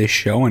can't find this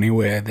show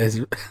anywhere. There's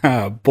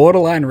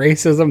borderline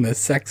racism, there's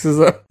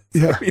sexism,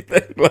 Yeah.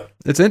 everything.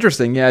 It's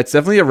interesting. Yeah, it's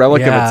definitely a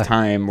relic Yeah. of its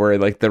time where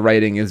like the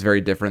writing is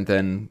very different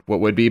than what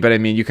would be. But I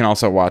mean, you can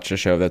also watch a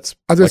show that's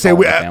I was gonna like say All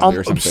in the Family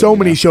or something, so you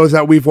many know? shows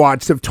that we've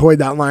watched have toyed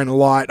that line a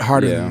lot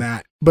harder Yeah. than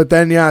that. But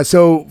then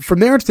so from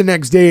there it's the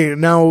next day.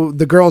 Now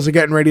the girls are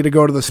getting ready to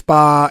go to the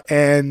spa,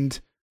 and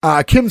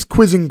Kim's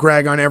quizzing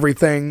Greg on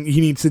everything he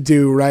needs to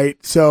do.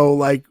 Right. So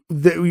like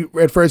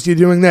at first you're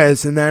doing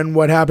this, and then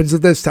what happens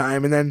at this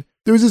time, and then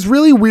there was this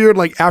really weird,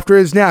 like after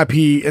his nap,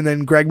 and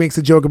then Greg makes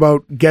a joke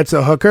about gets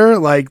a hooker,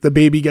 like the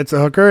baby gets a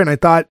hooker, and I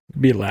thought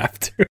Be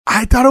left.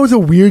 it was a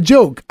weird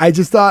joke. I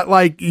just thought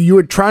like you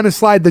were trying to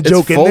slide the It's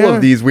joke in full there.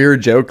 of these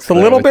weird jokes. The though.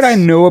 little bit I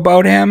It's- knew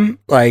about him,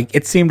 like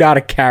it seemed out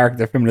of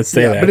character for him to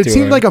say that. but it to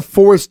seemed her. like a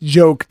forced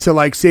joke to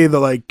like say the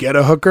like get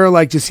a hooker,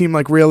 like just seemed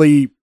like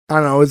really, I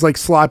don't know, it was like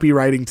sloppy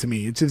writing to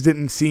me. It just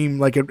didn't seem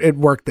like it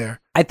worked there.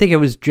 I think it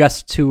was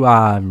just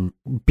to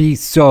be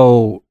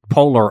so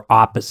polar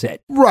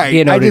opposite. Right.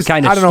 You know, I to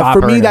kind of don't know. stop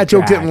For her me, in that her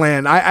joke didn't tracks.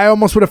 land. I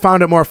almost would have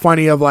found it more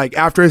funny of like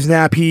after his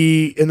nap,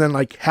 and then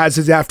like has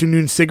his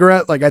afternoon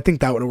cigarette. Like I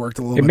think that would have worked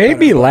a little It bit made better.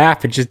 me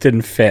laugh. It just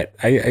didn't fit.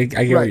 I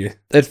get what Right. you.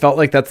 It felt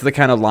like that's the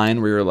kind of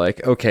line where you're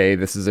like, okay,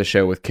 this is a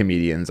show with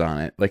comedians on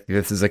it. Like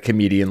this is a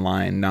comedian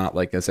line, not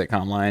like a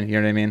sitcom line. You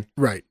know what I mean?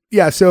 Right.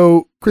 Yeah.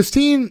 So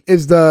Christine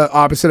is the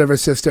opposite of her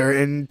sister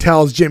and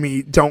tells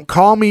Jimmy, "Don't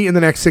call me in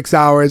the next 6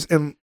 hours,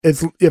 and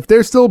if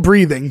they're still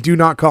breathing, do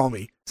not call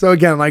me." So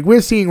again, like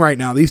we're seeing right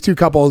now, these two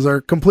couples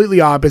are completely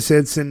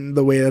opposites in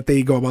the way that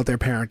they go about their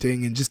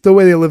parenting and just the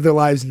way they live their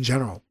lives in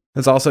general.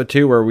 It's also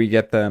too where we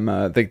get them.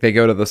 They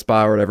go to the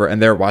spa or whatever,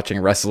 and they're watching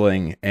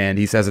wrestling, and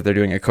he says that they're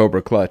doing a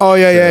Cobra Clutch. Oh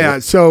yeah.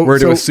 So we're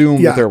to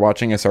assume yeah. that they're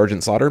watching a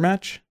Sergeant Slaughter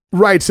match.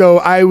 Right. So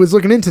I was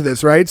looking into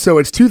this, right? So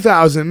it's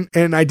 2000,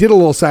 and I did a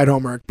little side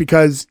homework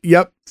because,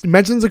 yep, it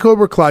mentions a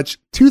Cobra Clutch.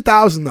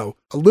 2000, though,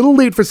 a little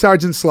late for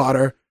Sergeant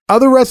Slaughter.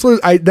 Other wrestlers,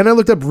 then I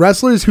looked up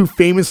wrestlers who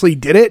famously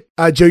did it.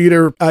 Joe,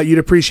 you'd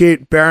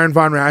appreciate Baron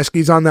Von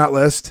Raschke's on that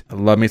list. I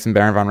love me some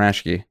Baron Von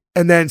Raschke.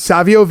 And then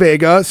Savio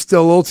Vega,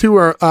 still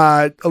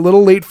a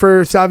little late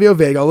for Savio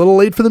Vega, a little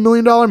late for the $1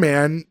 Million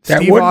Man. That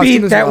Steve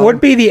Austin as well.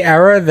 would be the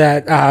era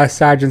that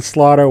Sergeant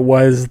Slaughter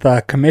was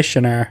the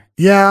commissioner.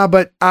 Yeah,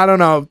 but I don't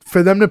know.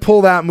 For them to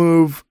pull that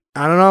move,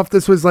 I don't know if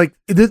this was like,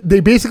 they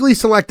basically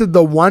selected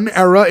the one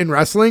era in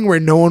wrestling where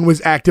no one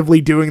was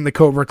actively doing the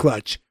Cobra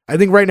Clutch. I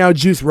think right now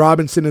Juice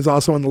Robinson is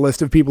also on the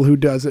list of people who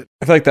does it.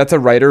 I feel like that's a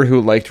writer who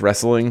liked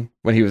wrestling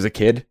when he was a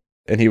kid,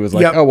 and he was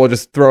like, Yep. "Oh, well,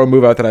 just throw a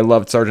move out that I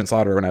loved Sergeant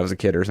Slaughter when I was a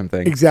kid or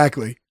something."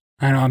 Exactly.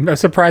 I know. I'm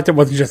surprised it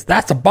wasn't just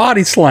that's a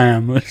body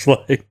slam. It's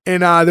like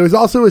And there was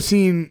also a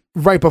scene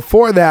right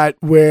before that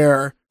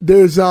where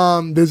there's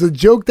a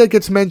joke that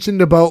gets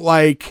mentioned about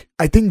like,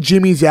 I think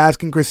Jimmy's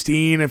asking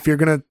Christine if you're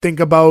gonna think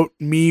about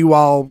me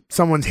while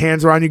someone's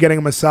hands are on you getting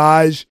a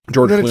massage.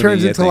 George And then it Clooney,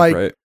 turns I into think, like,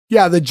 right?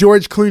 yeah, the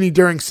George Clooney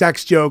during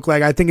sex joke.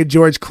 Like I think of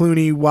George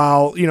Clooney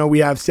while, we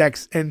have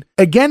sex. And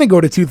again, to go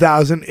to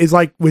 2000 is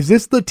like, was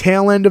this the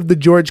tail end of the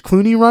George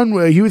Clooney run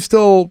where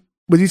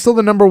was he still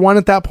the number one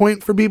at that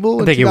point for people? I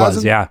in think he 2000?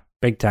 was, yeah.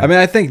 Big time. I mean,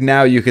 I think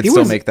now you could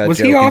still make that was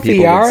joke. he and off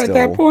people ER would at still-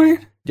 that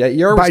point? Yeah,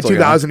 ER was By still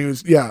 2000,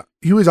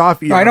 he was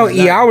off ER. No, I know by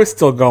then. ER was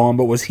still going,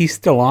 but was he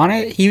still on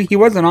it? He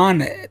wasn't on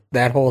it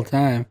that whole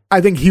time. I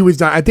think he was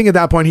done. I think at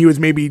that point he was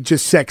maybe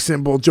just sex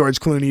symbol George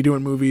Clooney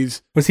doing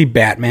movies. Was he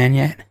Batman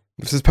yet?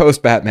 This is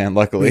post Batman,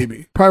 luckily.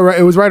 Maybe. Probably right.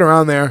 It was right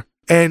around there.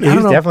 And Yeah, I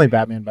he's don't know. definitely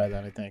Batman by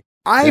then, I think.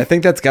 I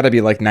think that's got to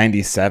be like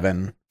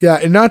 97. Yeah,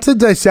 and not to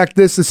dissect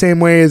this the same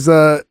way as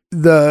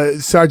the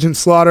Sergeant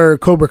Slaughter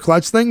Cobra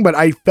Clutch thing, but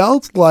I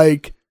felt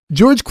like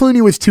George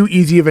Clooney was too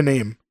easy of a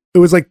name. It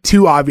was like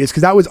too obvious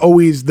because that was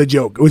always the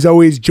joke. It was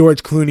always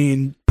George Clooney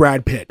and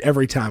Brad Pitt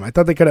every time. I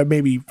thought they could have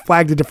maybe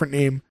flagged a different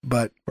name,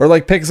 but Or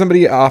like pick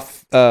somebody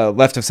off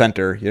left of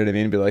center, you know what I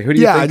mean? Be like, who do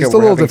you Yeah, think just we're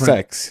a little having different.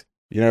 sex?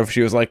 You know, if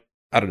she was like,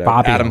 I don't know,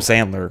 Bobbio. Adam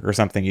Sandler or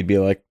something, you'd be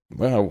like,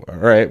 well, all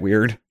right,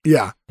 weird.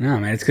 yeah. No,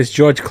 man. It's because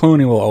George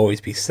Clooney will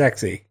always be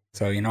sexy.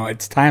 So,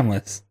 it's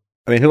timeless.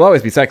 I mean, he'll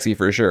always be sexy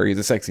for sure. He's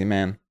a sexy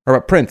man. Or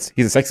about Prince?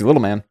 He's a sexy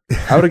little man.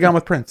 I would have gone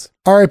with Prince.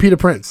 R.I.P. to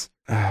Prince.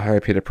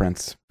 R.I.P. to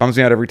Prince. Bums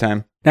me out every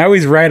time. Now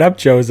he's right up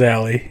Joe's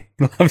alley.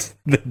 He loves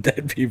the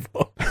dead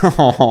people.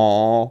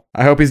 Aww.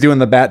 I hope he's doing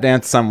the bat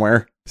dance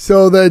somewhere.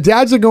 So the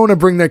dads are going to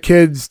bring their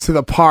kids to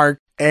the park,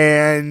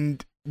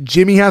 and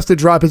Jimmy has to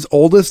drop his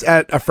oldest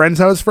at a friend's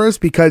house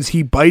first because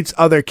he bites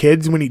other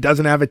kids when he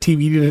doesn't have a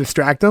TV to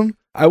distract them.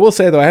 I will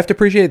say, though, I have to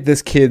appreciate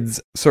this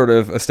kid's sort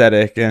of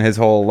aesthetic and his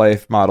whole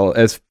life model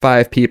as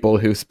 5 people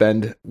who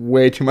spend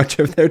way too much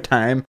of their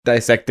time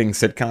dissecting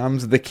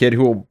sitcoms. The kid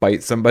who will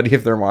bite somebody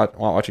if they're while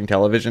watching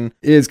television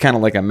is kind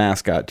of like a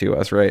mascot to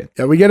us, right?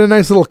 Yeah, we get a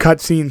nice little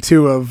cutscene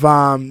too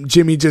of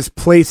Jimmy just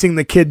placing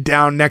the kid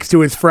down next to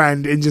his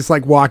friend and just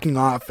like walking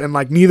off, and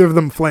like neither of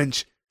them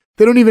flinch.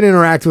 They don't even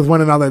interact with one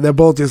another. They're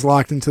both just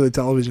locked into the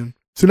television.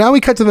 So now we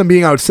cut to them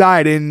being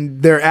outside,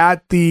 and they're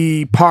at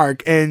the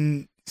park,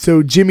 and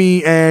so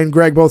Jimmy and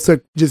Greg both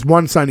took just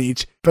one son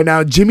each. But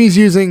now Jimmy's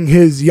using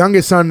his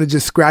youngest son to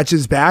just scratch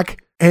his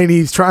back. And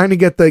he's trying to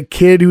get the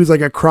kid who's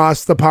like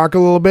across the park a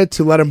little bit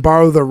to let him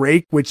borrow the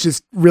rake, which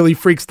just really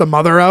freaks the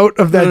mother out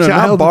of that No,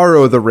 child. not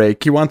borrow the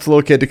rake. He wants the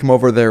little kid to come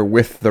over there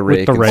with the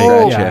rake the and rake,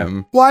 scratch yeah.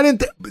 him. Well,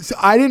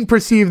 I didn't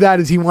perceive that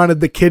as he wanted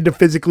the kid to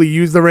physically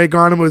use the rake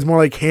on him. It was more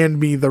like hand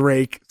me the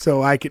rake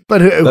so I could. But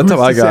That's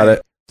how I got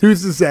it.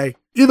 Who's to say?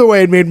 Either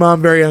way, it made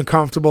mom very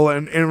uncomfortable,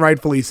 and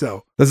rightfully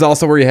so. This is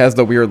also where he has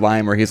the weird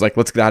line where he's like,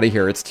 let's get out of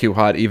here. It's too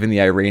hot. Even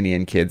the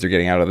Iranian kids are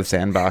getting out of the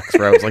sandbox.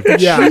 Where I was like,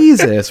 Yeah.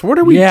 Jesus, what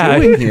are we Yeah.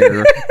 doing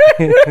here?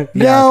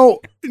 Now,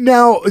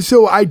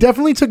 so I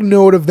definitely took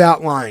note of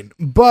that line,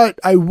 but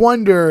I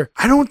wonder,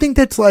 I don't think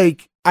that's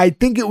like, I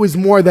think it was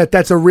more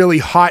that's a really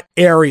hot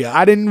area.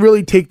 I didn't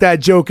really take that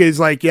joke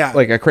as like, yeah.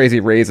 Like a crazy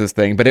raises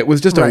thing, but it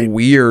was just Right. a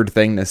weird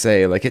thing to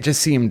say. Like it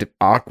just seemed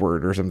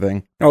awkward or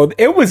something. No,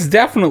 it was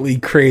definitely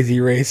crazy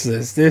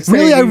racist. They're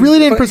Really, I saying- really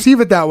didn't perceive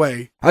it that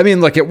way. I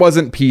mean, like it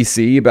wasn't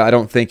PC, but I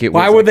don't think it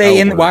was. Why were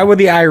they outward. why were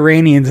the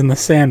Iranians in the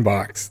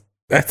sandbox?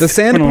 That's The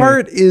sand definitely-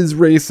 part is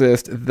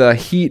racist. The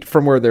heat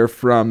from where they're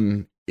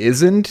from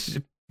isn't.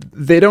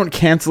 They don't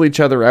cancel each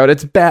other out.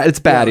 It's bad. It's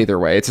bad either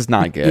way. It's just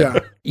not good. Yeah.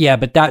 Yeah,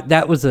 but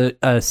that was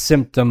a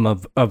symptom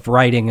of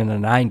writing in the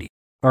 90s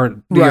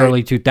or the Right.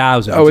 early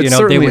 2000s. Oh, it's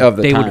certainly of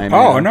the time.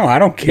 Oh no, I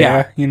don't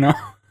care. You know.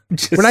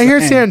 Just When I hear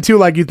saying. sand too,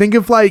 like you think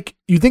if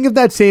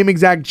that same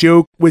exact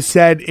joke was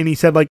said and he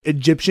said like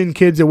Egyptian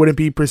kids, it wouldn't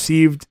be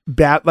perceived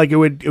bad. Like it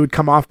would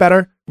come off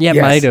better. Yeah,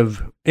 Yes.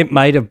 it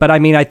might have. But I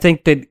mean, I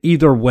think that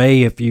either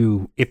way, if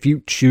you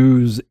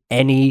choose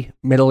any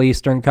Middle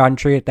Eastern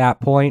country at that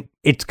point,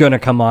 it's going to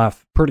come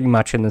off pretty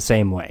much in the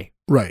same way.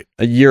 Right.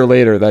 A year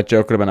later, that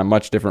joke would have been a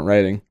much different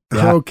writing.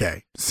 Yeah.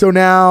 Okay. So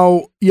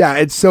now, yeah,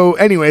 it's so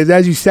anyways,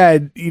 as you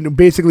said,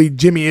 basically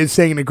Jimmy is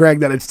saying to Greg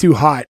that it's too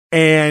hot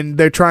and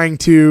he's trying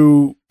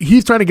to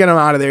get him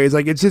out of there. He's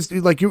like, it's just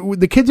like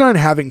the kids aren't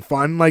having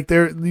fun. Like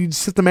you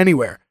just sit them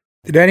anywhere.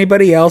 Did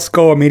anybody else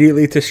go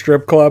immediately to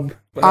strip club?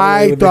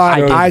 I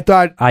thought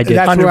I did.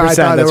 that's 100%. where I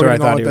thought That's they where were I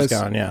thought going he with was this.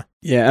 going. Yeah.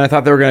 Yeah, and I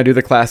thought they were going to do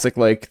the classic,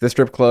 like, the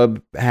strip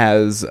club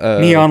has...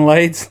 neon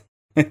lights.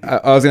 I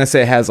was going to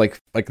say it has,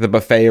 like the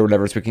buffet or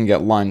whatever, so we can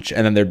get lunch,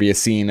 and then there'd be a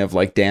scene of,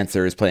 like,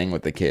 dancers playing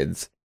with the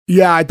kids.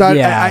 Yeah, I thought.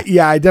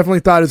 Yeah. I definitely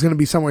thought it was going to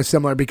be somewhere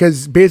similar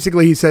because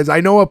basically he says, "I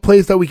know a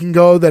place that we can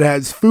go that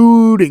has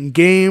food and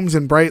games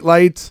and bright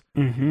lights."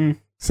 Mm-hmm.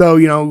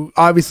 So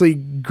obviously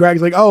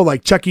Greg's like, "Oh,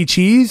 like Chuck E.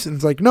 Cheese," and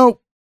it's like,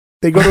 "Nope,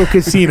 they go to a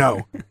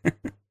casino."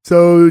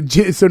 So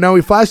now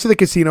we flash to the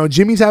casino.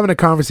 Jimmy's having a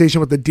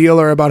conversation with the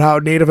dealer about how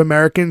Native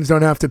Americans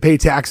don't have to pay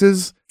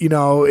taxes.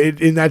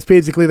 And that's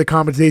basically the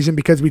compensation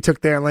because we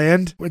took their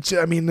land. Which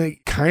I mean,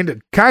 like, kind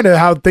of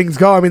how things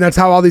go. I mean, that's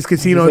how all these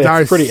casinos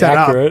are pretty set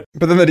up. accurate.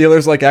 But then the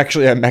dealer's like,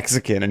 actually, I'm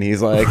Mexican, and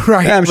he's like,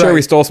 Right, yeah, I'm sure right.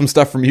 we stole some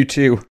stuff from you,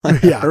 too.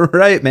 Yeah.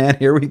 Right, man,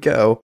 here we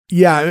go.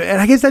 Yeah,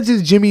 and I guess that's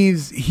just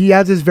he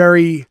has this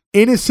very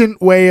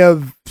innocent way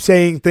of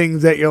saying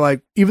things that you're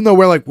like, even though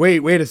we're like,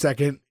 wait a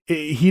second,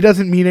 he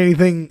doesn't mean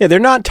anything. Yeah, they're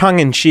not tongue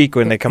in cheek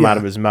when they come out Yeah.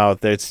 of his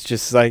mouth. It's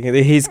just like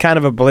he's kind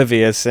of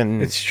oblivious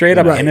and It's straight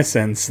up Right.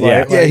 innocence. Yeah.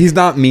 Like, Yeah, he's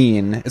not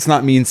mean. It's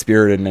not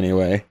mean-spirited in any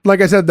way. Like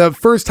I said, the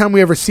first time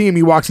we ever see him,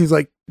 he walks and he's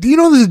like, "Do you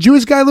know there's a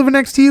Jewish guy living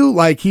next to you?"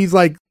 Like he's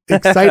like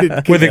excited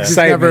 'cause With he's just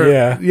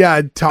excitement,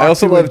 yeah. Talk I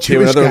also to a love, too,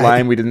 Jewish another guy.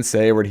 line we didn't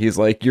say where he's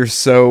like, you're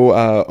so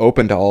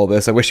open to all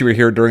this. I wish you were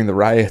here during the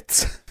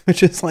riots.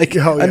 Which is like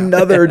Oh, yeah.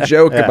 another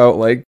joke Yeah. about,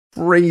 like,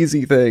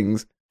 crazy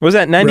things. was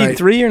that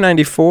 93 or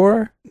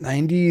 94?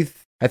 90...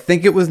 I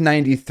think it was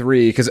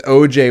 93, because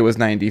OJ was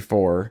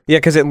 94. Yeah,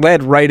 because it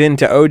led right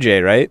into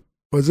OJ, right?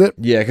 Was it?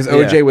 Yeah, because Yeah.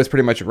 OJ was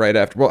pretty much right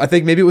after. Well, I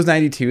think maybe it was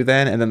 92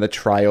 then, and then the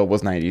trial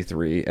was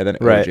 93, and then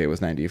Right. OJ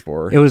was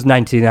 94. It was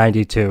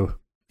 1992.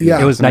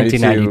 Yeah. It was So 92.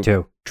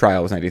 1992.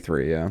 Trial was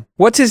 93, yeah.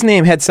 What's his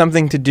name had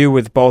something to do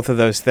with both of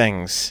those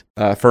things.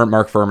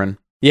 Mark Furman.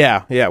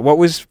 Yeah. What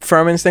was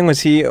Furman's thing?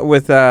 Was he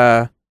with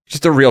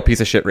Just a real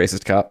piece of shit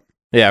racist cop.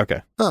 Yeah,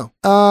 okay.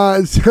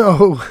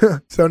 Oh.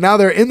 So now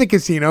they're in the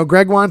casino.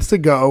 Greg wants to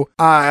go,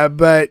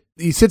 but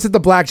he sits at the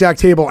blackjack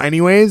table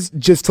anyways,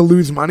 just to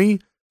lose money.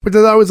 But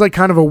that was like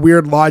kind of a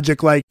weird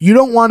logic. Like you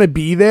don't want to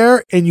be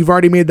there, and you've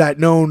already made that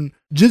known.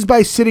 Just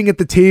by sitting at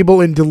the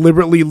table and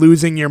deliberately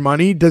losing your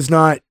money does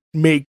not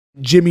make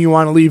Jimmy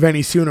want to leave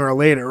any sooner or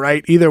later,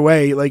 right? Either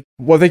way, like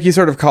Well, I think he's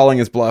sort of calling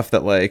his bluff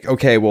that, like,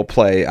 okay, we'll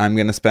play. I'm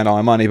going to spend all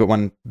my money. But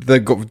when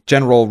the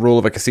general rule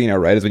of a casino,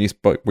 right, is when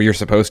what you're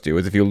supposed to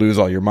is if you lose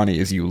all your money,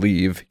 is you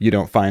leave. You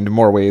don't find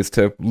more ways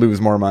to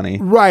lose more money.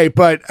 right.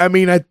 But I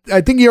mean,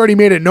 I think he already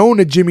made it known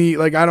to Jimmy.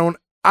 Like I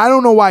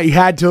don't know why he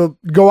had to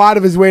go out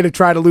of his way to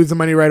try to lose the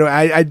money right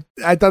away.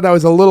 I thought that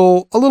was a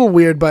little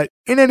weird, but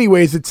in any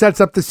ways, it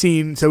sets up the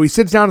scene. So he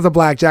sits down at the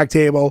blackjack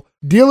table.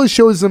 Dealer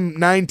shows him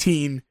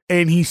 19,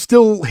 and he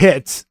still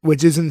hits,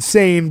 which is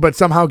insane, but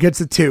somehow gets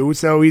a 2.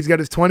 So he's got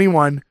his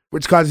 21,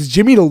 which causes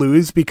Jimmy to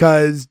lose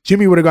because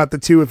Jimmy would have got the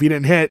 2 if he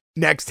didn't hit.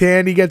 Next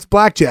hand, he gets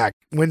blackjack,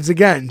 wins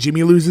again.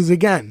 Jimmy loses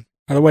again.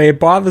 By the way, it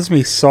bothers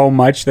me so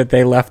much that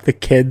they left the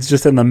kids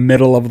just in the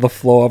middle of the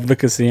floor of the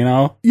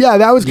casino. Yeah,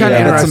 that was kind of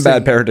Yeah, that's interesting.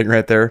 some bad parenting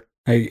right there.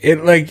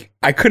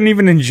 I couldn't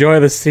even enjoy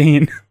the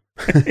scene.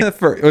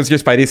 Was your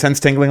spidey sense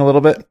tingling a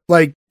little bit?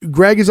 Like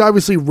Greg is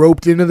obviously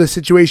roped into the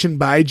situation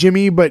by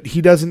Jimmy, but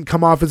he doesn't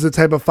come off as the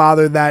type of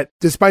father that,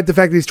 despite the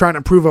fact that he's trying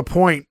to prove a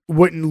point,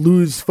 wouldn't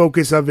lose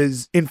focus of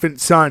his infant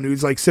son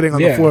who's like sitting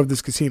on the Yeah. floor of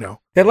this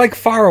casino. They're like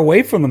far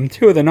away from them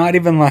too. They're not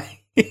even like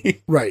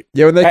Right.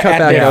 Yeah, when they cut At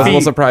back, their I was a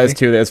little feet. surprised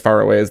too, as far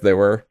away as they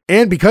were.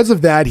 And because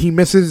of that, he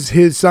misses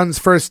his son's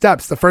first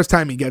steps the first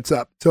time he gets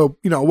up. So,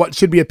 what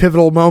should be a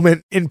pivotal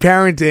moment in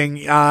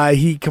parenting,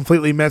 he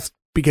completely missed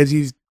because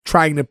he's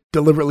trying to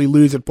deliberately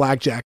lose at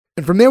blackjack.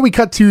 And from there, we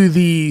cut to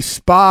the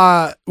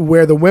spa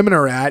where the women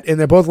are at, and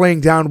they're both laying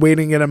down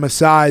waiting at a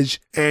massage.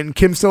 And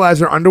Kim still has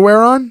her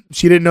underwear on.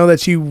 She didn't know that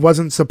she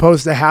wasn't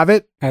supposed to have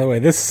it. By the way,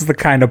 this is the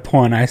kind of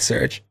porn I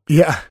search.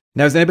 Yeah,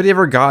 Now, has anybody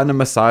ever gotten a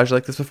massage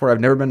like this before? I've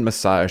never been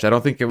massaged. I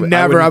don't think it would.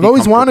 never. I've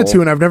always wanted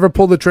to, and I've never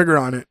pulled the trigger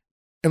on it.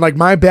 And like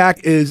my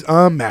back is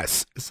a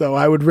mess, so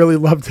I would really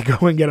love to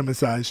go and get a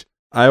massage.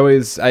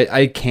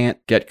 I can't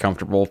get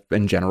comfortable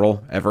in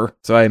general ever.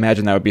 So I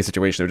imagine that would be a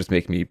situation that would just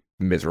make me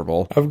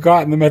miserable. I've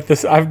gotten them at the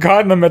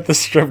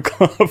strip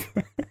club.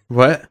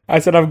 What? I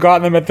said I've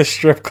gotten them at the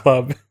strip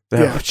club. Oh,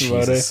 Yeah,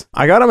 Jesus.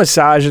 I got a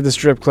massage at the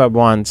strip club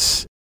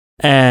once,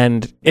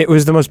 and it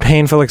was the most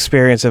painful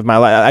experience of my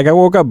life. I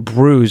woke up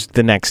bruised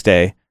the next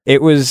day.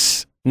 It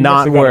was You not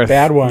must have got a worth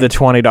bad one. the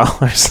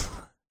 $20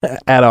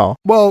 at all.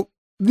 Well,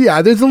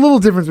 yeah, there's a little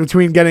difference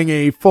between getting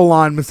a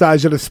full-on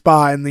massage at a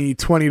spa and the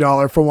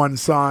 $20 for one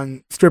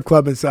song strip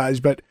club massage.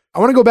 But I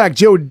want to go back,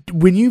 Joe.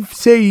 When you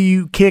say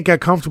you can't get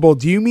comfortable,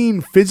 do you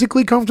mean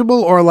physically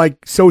comfortable or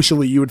like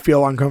socially you would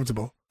feel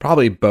uncomfortable?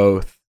 Probably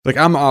both. Like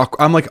I'm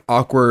like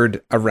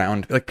awkward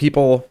around like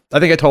people. I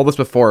think I told this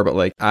before, but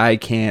like I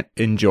can't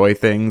enjoy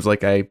things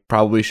like I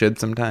probably should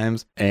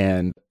sometimes.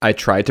 And I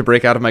tried to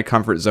break out of my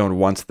comfort zone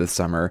once this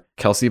summer.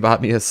 Kelsey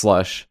bought me a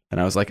slush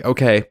and I was like,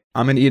 okay,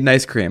 I'm going to eat an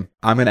ice cream.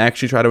 I'm going to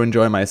actually try to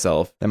enjoy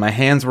myself. And my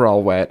hands were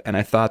all wet and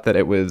I thought that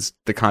it was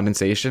the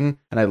condensation.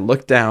 And I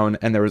looked down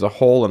and there was a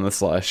hole in the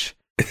slush.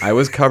 I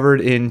was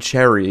covered in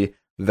cherry.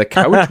 The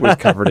couch was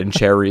covered in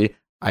cherry.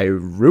 I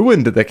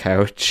ruined the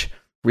couch.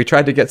 We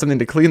tried to get something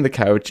to clean the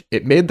couch.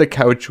 It made the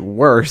couch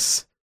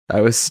worse.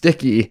 I was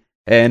sticky.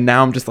 And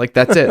now I'm just like,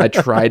 that's it. I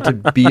tried to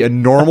be a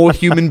normal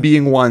human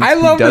being once. I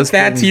who love does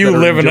that that's things you that are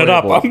living it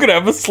up. enjoyable. I'm gonna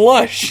have a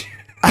slush.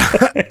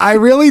 I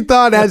really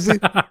thought as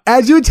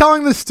you were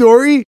telling the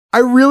story, I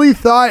really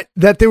thought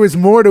that there was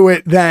more to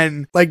it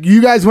than like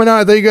you guys went out.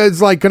 I thought you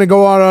guys like gonna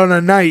go out on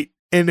a night,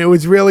 and it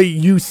was really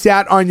you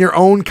sat on your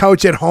own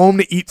couch at home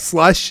to eat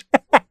slush.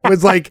 It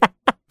was like.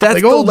 That's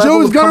Like, the old level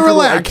Joe's of gonna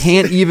comfortable relax. I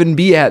can't even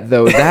be at,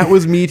 though. That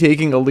was me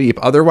taking a leap.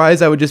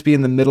 Otherwise, I would just be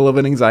in the middle of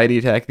an anxiety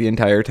attack the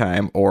entire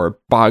time or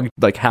bogged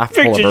like half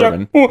full of Picture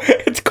bourbon.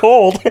 it's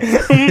cold.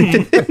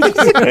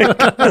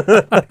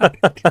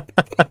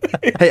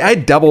 Hey, I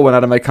double went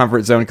out of my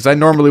comfort zone because I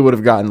normally would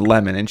have gotten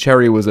lemon, and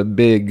cherry was a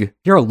big...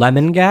 You're a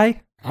lemon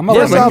guy? I'm a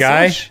Yes, lemon I'll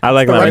guy. slush. I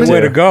like The lemon lemon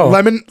way too. to go.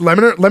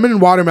 Lemon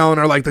and watermelon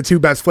are like the two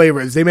best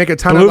flavors. They make a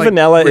ton Blue of like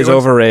vanilla great is ones.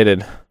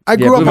 overrated. I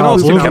grew up blue on vanilla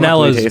blue is vanilla.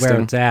 Vanilla is where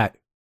tasting. it's at.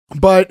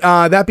 But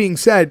that being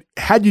said,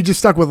 had you just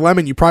stuck with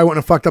lemon, you probably wouldn't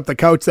have fucked up the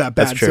couch that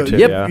bad. That's true, So, too,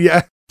 Yep.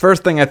 yeah.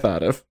 First thing I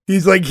thought of.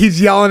 He's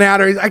yelling at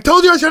her. He's like, I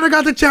told you I should have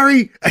got the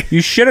cherry. You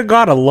should have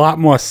got a lot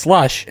more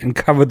slush and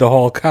covered the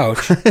whole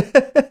couch.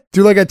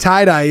 Do like a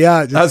tie-dye,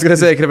 yeah. I was going to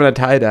say it could have been a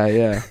tie-dye,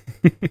 yeah.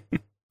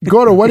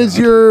 Gordo, what did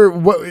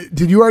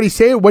you already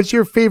say it? What's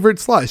your favorite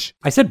slush?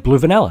 I said blue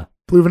vanilla.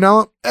 Blue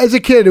vanilla? As a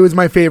kid, it was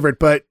my favorite,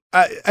 but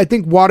I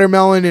think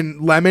watermelon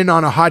and lemon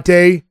on a hot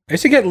day, I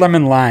used to get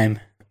lemon lime.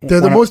 they're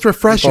the most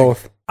refreshing.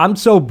 Both. I'm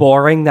so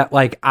boring that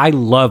like I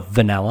love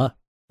vanilla.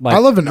 Like, I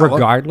love vanilla.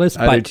 regardless.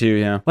 I do But too,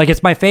 yeah. like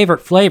it's my favorite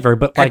flavor.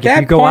 But like At that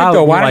if you go point, out,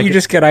 though, and why you don't like you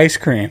just get ice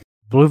cream?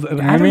 blue? what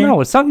I I don't mean?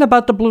 know. It's something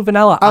about the blue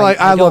vanilla. I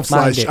don't love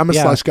mind slush. it. I'm a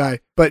Yeah. slush guy.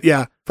 But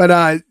yeah. But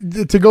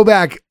to go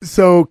back,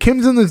 so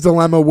Kim's in this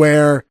dilemma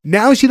where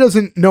now she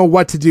doesn't know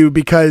what to do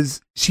because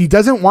she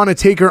doesn't want to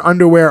take her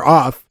underwear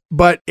off.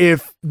 But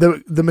if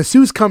the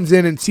masseuse comes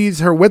in and sees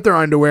her with her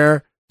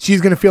underwear, she's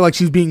going to feel like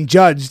she's being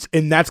judged,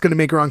 and that's going to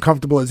make her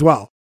uncomfortable as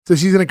well. So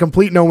she's in a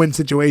complete no-win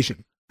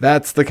situation.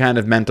 That's the kind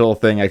of mental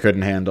thing I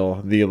couldn't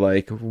handle. The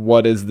like,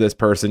 what is this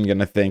person going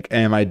to think?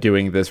 Am I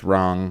doing this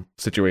wrong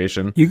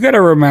situation? You got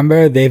to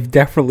remember, they've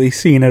definitely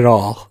seen it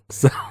all.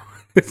 So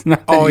it's not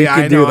that Oh you yeah,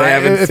 can I do know. they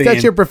haven't If seen.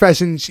 that's your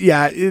profession,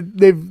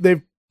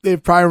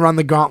 they've probably run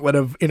the gauntlet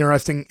of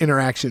interesting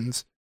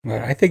interactions.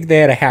 But I think they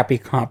had a happy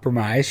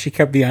compromise. She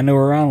kept the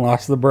underwear on,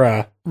 lost the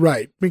bra.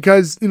 Right.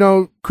 Because,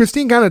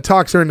 Christine kind of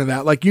talks her into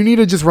that. Like, you need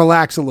to just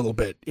relax a little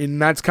bit.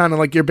 And that's kind of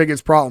like your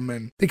biggest problem.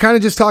 And they kind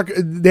of just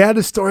they had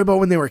a story about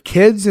when they were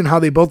kids and how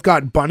they both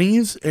got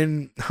bunnies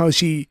and how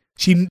she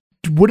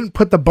wouldn't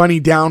put the bunny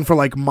down for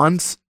like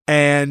months.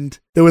 And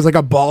there was like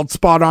a bald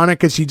spot on it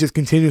because she just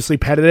continuously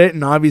petted it.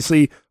 And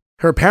obviously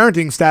her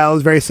parenting style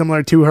is very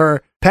similar to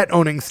her pet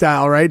owning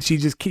style, right? She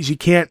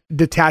can't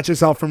detach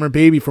herself from her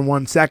baby for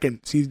 1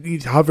 second. She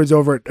hovers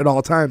over it at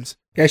all times.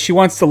 Yeah, she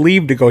wants to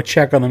leave to go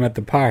check on them at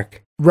the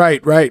park.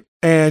 Right.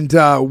 And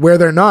where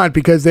they're not,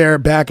 because they're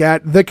back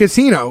at the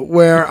casino,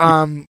 where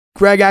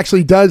Greg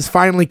actually does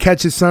finally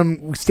catch his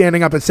son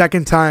standing up a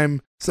second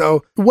time.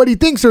 So what he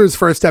thinks are his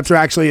first steps are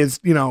actually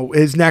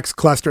his next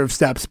cluster of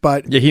steps,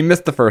 but Yeah, he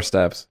missed the first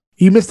steps.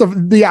 he missed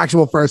the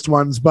actual first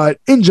ones. But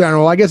in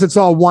general, I guess it's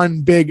all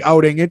one big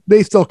outing.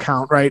 They still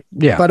count, right?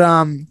 Yeah.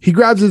 But he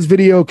grabs his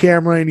video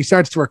camera and he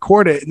starts to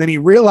record it. And then he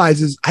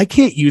realizes, I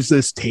can't use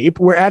this tape.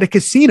 We're at a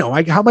casino.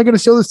 How am I going to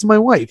show this to my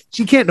wife?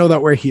 She can't know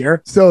that we're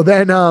here. So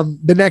then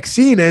the next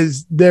scene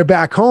is they're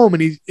back home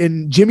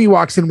and Jimmy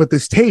walks in with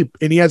this tape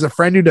and he has a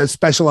friend who does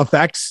special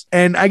effects.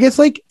 And I guess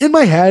like in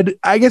my head,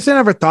 I guess I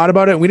never thought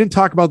about it. We didn't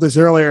talk about this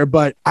earlier,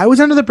 but I was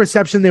under the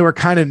perception they were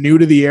kind of new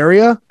to the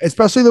area,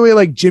 especially the way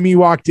like Jimmy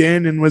walked in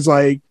and was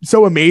like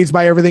so amazed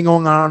by everything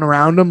going on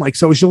around him, like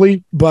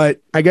socially. But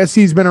I guess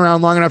he's been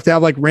around long enough to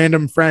have like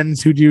random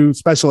friends who do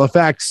special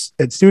effects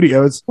at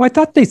studios. Well, I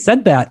thought they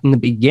said that in the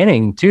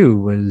beginning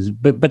too,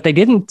 but they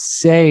didn't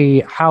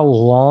say how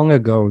long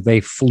ago they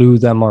flew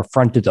them or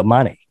fronted the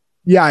money.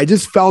 Yeah, I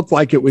just felt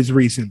like it was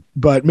recent,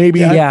 but maybe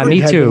Yeah, it me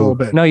had a little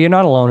too. bit. No, you're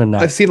not alone in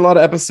that. I've seen a lot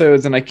of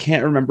episodes and I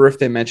can't remember if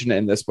they mentioned it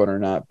in this one or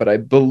not, but I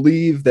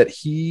believe that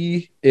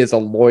he is a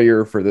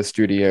lawyer for the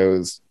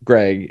studios,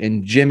 Greg,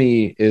 and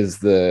Jimmy is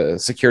the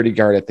security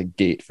guard at the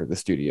gate for the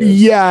studios.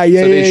 Yeah, So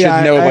they should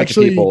yeah. know a I bunch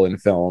of people in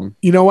film.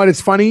 You know what?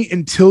 It's funny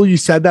until you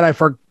said that. I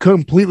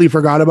completely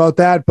forgot about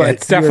that. But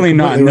it's definitely you're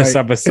not in completely this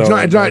right. episode. It's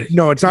not. It's not.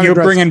 No, it's not. You're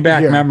addressed bringing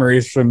back here.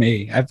 memories for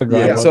me. I forgot.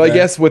 Yeah, about so I that.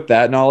 guess with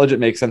that knowledge, it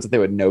makes sense that they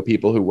would know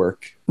people who work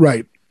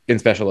Right. in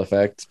special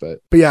effects, but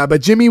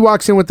But Jimmy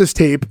walks in with this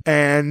tape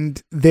and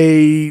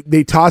they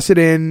toss it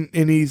in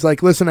and he's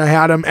like, listen, I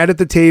had him edit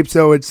the tape.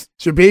 So it's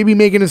your baby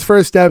making his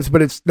first steps,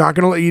 but it's not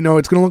going to let you know.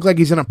 It's going to look like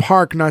he's in a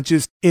park, not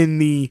just in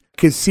the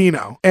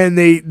casino. And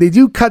they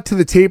do cut to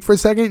the tape for a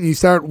second and you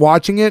start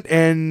watching it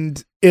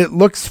and it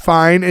looks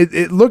fine.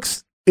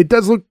 It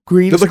does look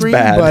green it looks screen,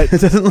 bad. but It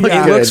doesn't look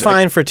Yeah. It good. looks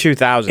fine for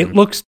 2000. It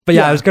looks, but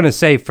yeah, Yeah. I was gonna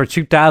say for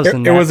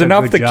 2000, it was that's a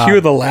enough good to job.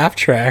 cue the laugh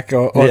track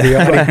or the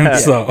Yeah.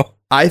 audience. So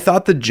I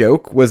thought the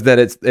joke was that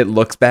it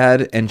looks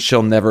bad and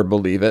she'll never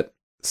believe it.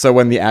 So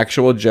when the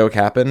actual joke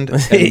happened,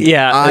 and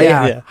Yeah, I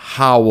yeah.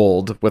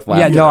 howled with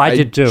laughter. Yeah, no, I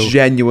did too.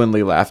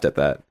 Genuinely laughed at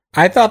that.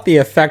 I thought the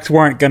effects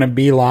weren't going to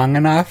be long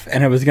enough,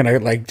 and it was going to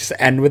like just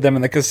end with them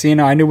in the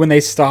casino. I knew when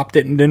they stopped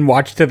it and didn't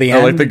watch to the I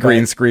end. like the but-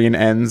 green screen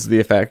ends the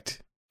effect.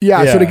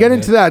 Yeah, so to Yeah, get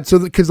into that, so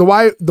because the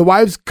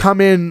wives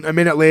come in a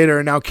minute later,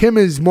 and now Kim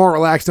is more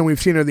relaxed than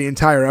we've seen her the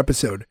entire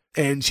episode,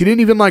 and she didn't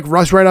even like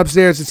rush right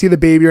upstairs to see the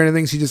baby or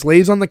anything. She just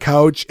lays on the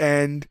couch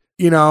and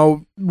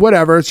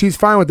whatever, she's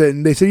fine with it.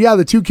 And they say, yeah,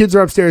 the two kids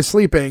are upstairs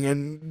sleeping,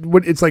 and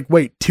it's like,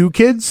 wait, two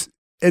kids,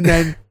 and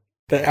then.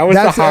 That was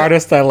the That's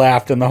hardest I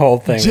laughed in the whole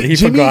thing. He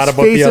Jimmy's forgot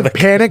about face the other. of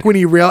panic when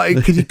he realized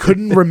because he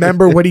couldn't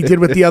remember what he did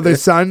with the other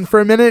son for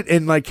a minute,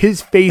 and like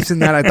his face in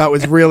that I thought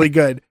was really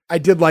good. I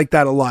did like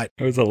that a lot.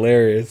 It was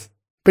hilarious.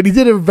 But he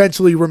did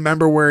eventually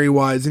remember where he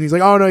was, and he's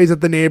like, "Oh no, he's at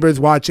the neighbors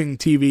watching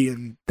TV,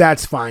 and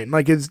that's fine."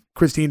 Like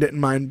Christine didn't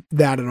mind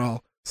that at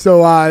all.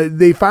 So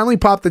they finally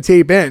pop the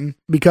tape in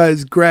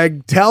because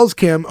Greg tells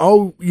Kim,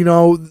 "Oh,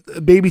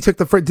 baby took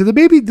the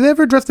did they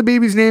ever address the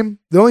baby's name?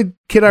 The only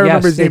kid I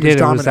remember his they name did. is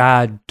Dominic.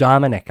 It was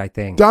Dominic, I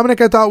think. Dominic,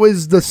 I thought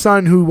was the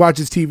son who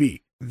watches TV.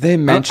 They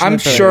mentioned I'm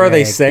it, but sure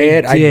they say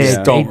it. I did.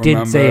 just don't They did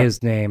remember. say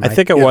his name. I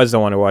think it Yeah. was the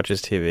one who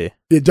watches TV.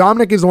 Yeah,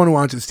 Dominic is the one who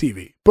watches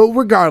TV. But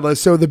regardless,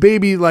 so the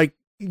baby, like,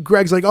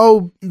 Greg's like,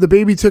 oh, the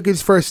baby took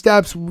his first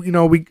steps.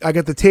 I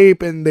got the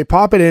tape, and they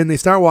pop it in. They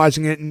start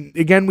watching it, and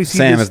again we see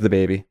Sam this- is the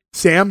baby.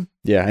 Sam.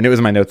 Yeah, I knew it was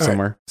in my notes All right.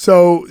 somewhere.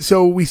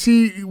 So we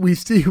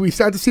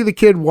start to see the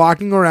kid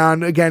walking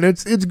around again.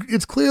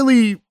 It's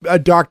clearly a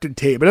doctored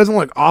tape. It doesn't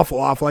look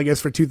awful, I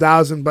guess, for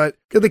 2000. But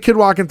get the kid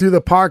walking through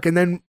the park, and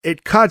then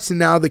it cuts, and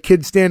now the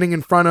kid's standing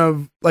in front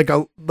of like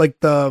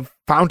the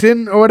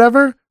fountain or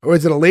whatever, or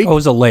is it a lake? Oh, it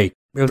was a lake.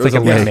 It was like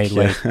a man-made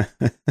lake.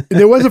 Yeah.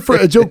 There was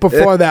a joke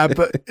before that,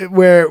 but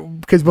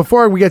because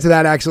before we get to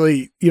that,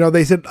 actually,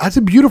 they said that's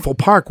a beautiful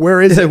park.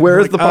 Where is it? Where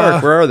is Like, the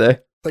park? Where are they?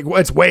 Like,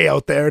 well, it's way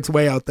out there. It's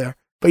way out there.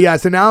 But yeah,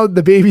 so now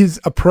the baby's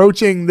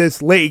approaching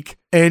this lake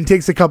and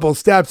takes a couple of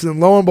steps,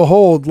 and lo and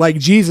behold, like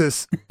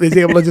Jesus is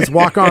able to just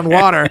walk on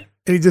water,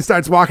 and he just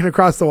starts walking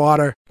across the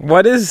water.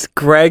 What does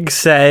Greg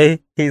say?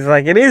 He's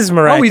like, it is Oh,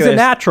 miraculous. he's a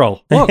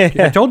natural. Look,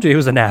 I told you he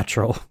was a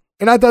natural.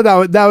 And I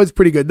thought that was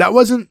pretty good. That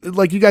wasn't,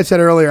 like you guys said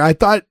earlier, I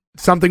thought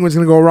something was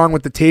going to go wrong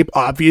with the tape,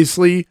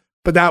 obviously,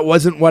 but that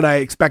wasn't what I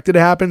expected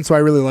to happen, so I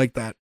really liked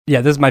that.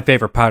 Yeah, this is my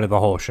favorite part of the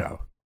whole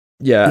show.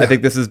 Yeah, Yeah. I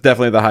think this is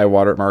definitely the high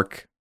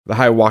watermark, the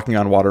high walking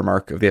on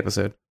watermark of the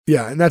episode.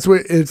 Yeah, and that's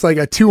what it's like,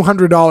 a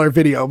 $200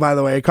 video, by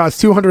the way. It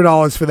costs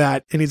 $200 for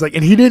that. And he's like,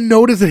 and he didn't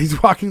notice that he's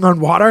walking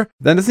on water.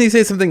 Then doesn't he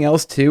say something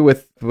else too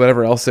with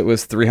whatever else it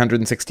was,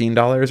 $316?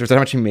 Or is that how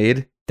much he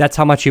made? That's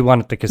how much he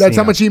wanted the casino. That's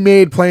how much he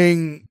made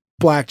playing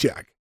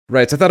blackjack.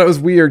 Right, so I thought it was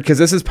weird because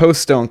this is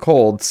post Stone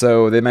Cold,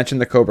 so they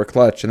mentioned the Cobra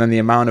Clutch, and then the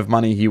amount of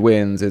money he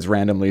wins is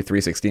randomly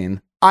 $316.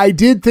 I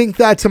did think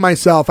that to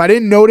myself. I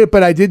didn't note it,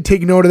 but I did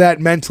take note of that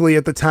mentally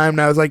at the time.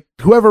 And I was like,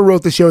 whoever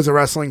wrote the show is a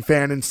wrestling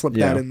fan and slipped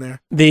that Yeah. in there.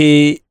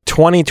 The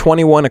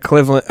 2021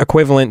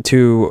 equivalent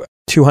to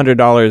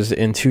 $200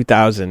 in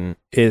 2000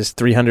 is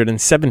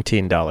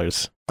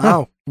 $317.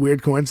 Wow,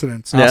 weird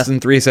coincidence. Yeah. Austin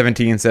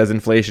 317 says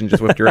inflation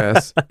just whipped your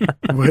ass.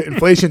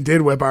 Inflation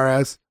did whip our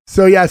ass.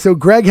 So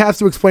Greg has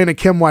to explain to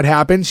Kim what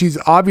happened. She's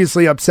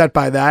obviously upset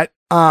by that.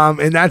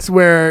 And that's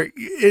where,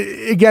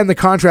 again, the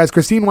contrast.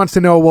 Christine wants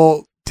to know,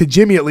 well, to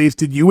Jimmy at least,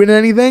 did you win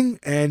anything?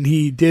 And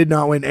he did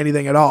not win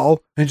anything at all.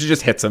 And she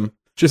just hits him.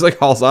 She just like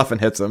hauls off and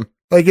hits him.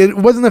 Like, it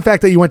wasn't the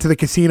fact that you went to the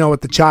casino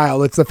with the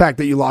child. It's the fact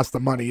that you lost the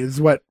money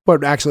is what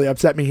actually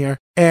upset me here.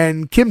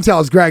 And Kim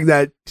tells Greg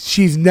that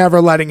she's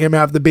never letting him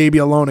have the baby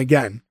alone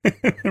again.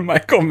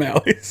 Michael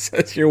Malley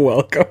says you're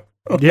welcome.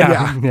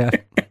 Yeah.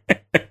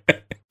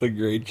 The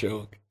great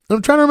joke.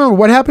 I'm trying to remember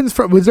what happens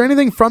was there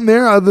anything from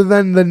there other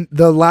than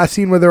the last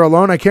scene where they're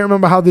alone? I can't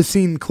remember how this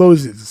scene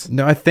closes.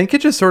 No, I think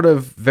it just sort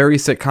of very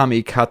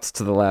sitcom-y cuts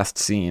to the last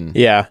scene.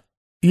 Yeah.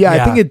 Yeah, I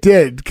Yeah. think it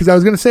did, because I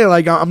was going to say,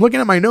 like, I'm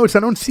looking at my notes. I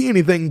don't see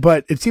anything,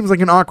 but it seems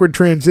like an awkward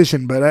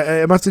transition, but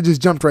I must have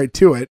just jumped right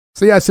to it.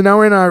 So, yeah, so now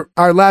we're in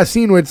our last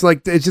scene where it's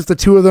like, it's just the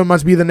two of them,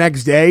 must be the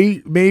next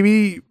day,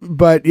 maybe.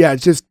 But, yeah,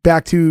 it's just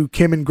back to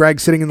Kim and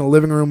Greg sitting in the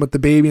living room with the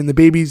baby, and the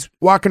baby's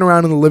walking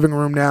around in the living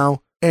room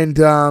now. And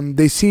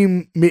they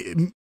seem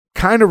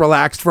kind of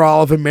relaxed for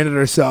all of a minute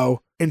or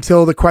so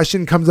until the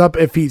question comes up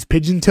if he's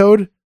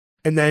pigeon-toed.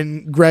 And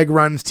then Greg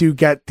runs to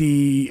get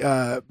the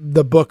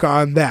book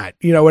on that.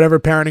 You know, whatever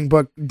parenting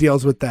book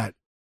deals with that.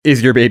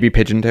 Is your baby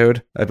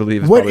pigeon-toed? I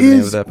believe is What probably the name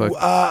of is? that book.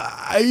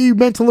 I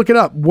meant to look it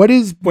up. What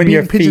is When being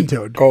your feet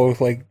pigeon-toed? go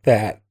like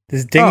that.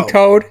 There's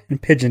ding-toed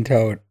and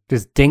pigeon-toed.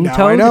 Does ding Now I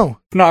toed? know.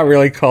 It's not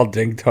really called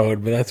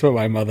ding-toed, but that's what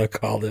my mother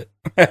called it.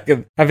 I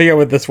forget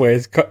what this way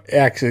is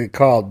actually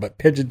called, but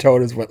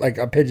pigeon-toed is what, like,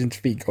 a pigeon's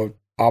feet go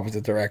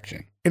opposite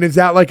direction. And is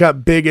that like a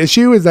big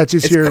issue? Is that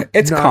just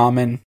It's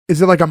common.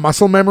 Is it like a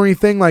muscle memory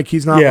thing? Like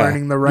he's not Yeah.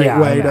 learning the right Yeah,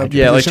 way I to imagine.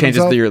 Yeah, like position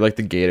changes himself?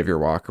 the gait of your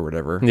walk or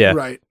whatever. Yeah.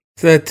 Right.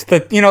 So it's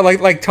the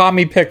like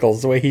Tommy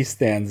Pickles, the way he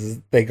stands,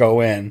 is they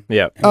go in.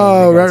 Yeah. and then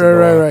Oh, they go right, to right, the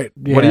right, wall. right.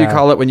 What do you Yeah.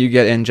 call it when you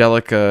get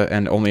Angelica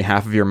and only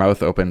half of your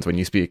mouth opens when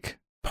you speak?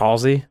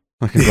 Palsy.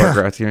 Like in Yeah.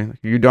 Rugrats, you're like,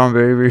 you dumb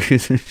baby.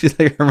 She's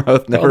like, her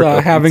mouth never Although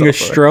opens having a up.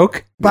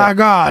 stroke. By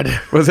God,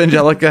 Was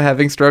Angelica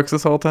having strokes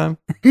this whole time?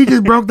 he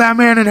just broke that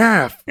man in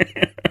half.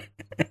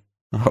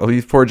 Oh,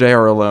 leave poor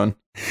JR alone.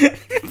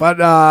 But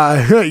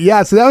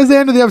yeah, so that was the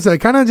end of the episode.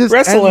 Kind of just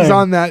Wrestling. ends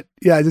on that.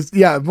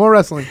 Yeah, more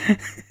wrestling.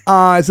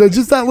 So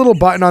just that little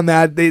button on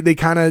that. They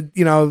kind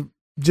of,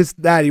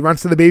 just that. He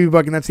runs to the baby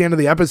book, and that's the end of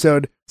the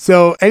episode.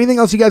 So anything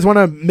else you guys want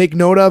to make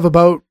note of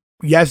about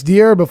Yes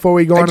Dear before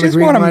we go I on to the just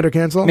green wanna light or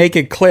cancel? Make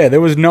it clear, there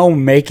was no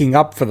making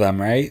up for them,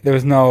 right? There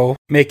was no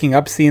making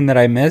up scene that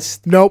I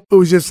missed. Nope. It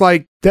was just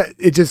like that.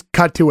 It just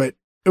cut to it.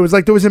 It was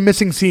like there was a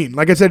missing scene.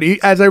 Like I said,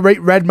 as I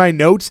read my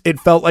notes, it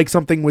felt like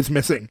something was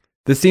missing.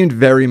 This seemed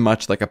very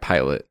much like a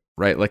pilot,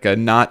 right? Like a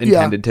not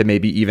intended to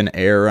maybe even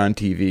air on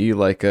TV.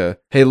 Like a,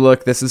 hey,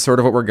 look, this is sort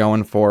of what we're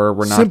going for.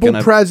 We're not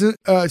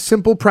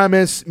simple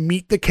premise.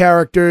 Meet the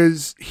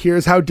characters.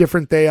 Here's how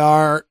different they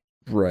are.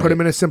 right. Put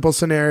them in a simple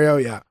scenario.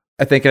 Yeah.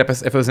 I think if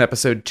it was an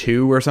episode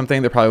 2 or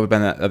something, there probably would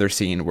have been that other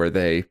scene where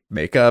they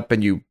make up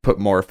and you put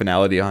more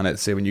finality on it,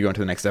 say when you go into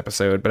the next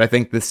episode. But I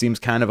think this seems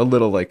kind of a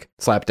little like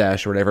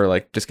slapdash or whatever,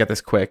 like just get this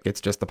quick.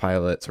 It's just the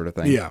pilot sort of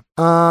thing. Yeah.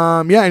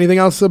 Yeah. Anything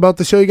else about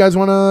the show you guys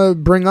want to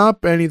bring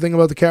up? Anything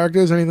about the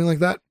characters? Anything like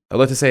that? I'd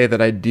like to say that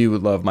I do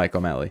love Mike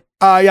O'Malley.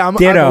 Yeah. I'm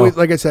Ditto. always,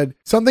 like I said,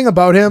 something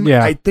about him.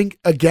 Yeah. I think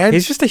again,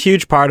 He's just a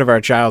huge part of our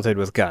childhood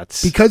with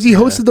Guts. because he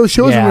hosted those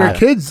shows when we were Yeah.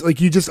 kids. Like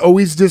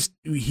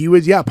he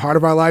was part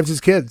of our lives as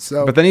kids.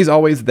 So But then he's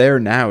always there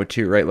now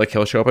too, right? Like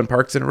he'll show up in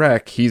Parks and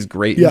Rec. He's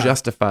great Yeah. and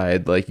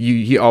Justified. Like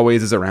he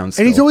always is around.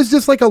 Still. and he's always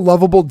just like a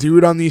lovable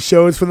dude on these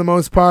shows for the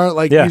most part.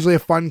 Like Yeah. usually a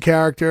fun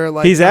character.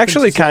 Like He's nothing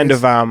actually kind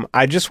serious. of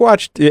I just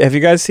watched, have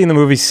you guys seen the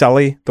movie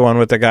Sully, the one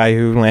with the guy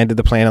who landed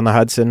the plane on the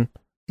Hudson?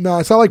 No,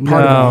 it's not like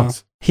part No. of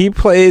it. He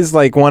plays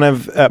like one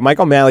of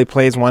Michael O'Malley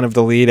plays one of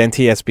the lead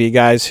NTSB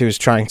guys who's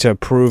trying to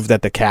prove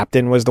that the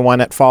captain was the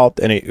one at fault,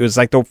 and it was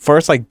like the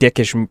first like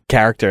dickish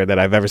character that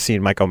I've ever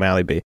seen Michael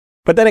O'Malley be.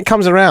 But then it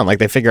comes around, like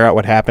they figure out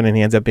what happened, and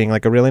he ends up being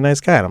like a really nice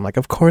guy. And I'm like,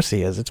 of course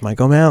he is. It's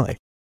Michael O'Malley.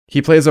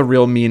 He plays a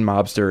real mean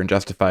mobster in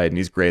Justified, and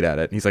he's great at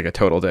it. He's like a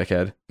total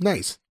dickhead.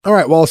 Nice. All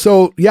right. Well,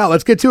 so yeah,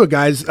 let's get to it,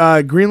 guys.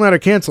 Green light or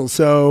cancel.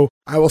 So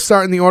I will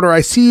start in the order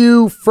I see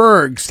you.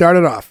 Ferg, start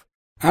it off.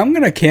 I'm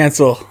gonna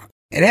cancel.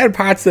 It had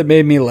parts that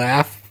made me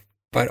laugh,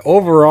 but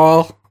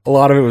overall, a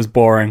lot of it was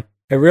boring.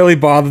 It really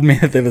bothered me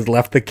that they just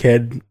left the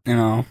kid,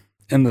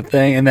 in the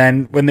thing. And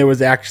then when there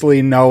was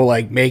actually no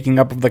like making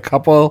up of the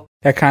couple,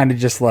 that kind of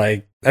just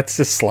like, that's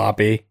just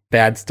sloppy,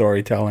 bad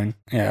storytelling.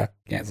 Yeah,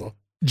 cancel.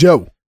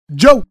 Joe.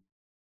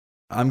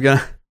 I'm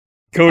gonna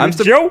Go I'm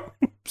to Joe.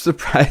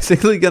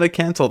 surprisingly gonna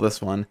cancel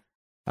this one.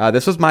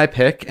 This was my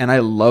pick, and I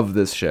love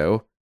this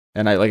show.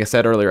 And like I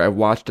said earlier, I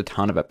watched a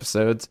ton of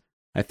episodes.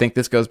 I think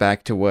this goes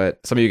back to what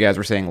some of you guys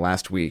were saying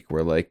last week,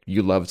 where like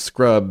you loved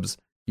Scrubs,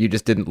 you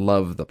just didn't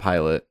love the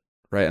pilot,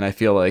 right? And I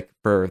feel like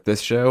for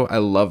this show, I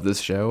love this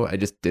show. I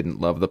just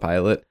didn't love the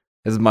pilot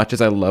as much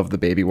as I love the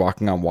baby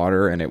walking on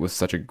water, and it was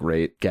such a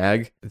great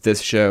gag. This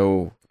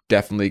show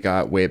definitely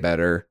got way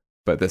better,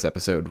 but this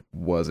episode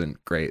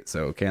wasn't great,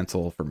 so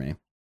cancel for me.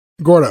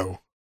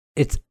 Gordo.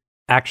 It's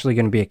actually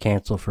going to be a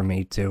cancel for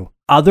me too.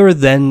 Other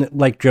than,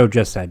 like Joe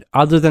just said,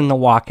 other than the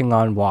walking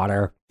on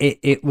water,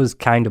 it was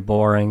kind of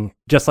boring.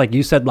 Just like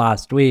you said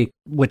last week,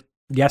 with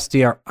Yes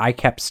Dear, I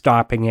kept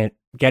stopping it,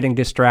 getting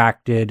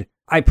distracted.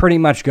 I pretty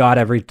much got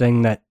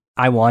everything that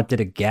I wanted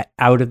to get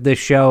out of this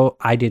show.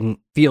 I didn't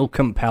feel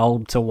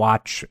compelled to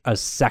watch a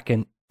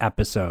second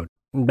episode.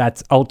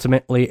 That's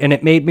ultimately, and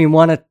it made me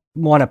want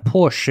to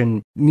push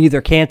and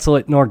neither cancel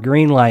it nor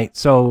greenlight.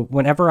 So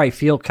whenever I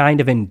feel kind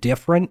of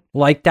indifferent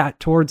like that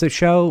towards a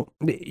show,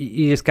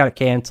 you just got to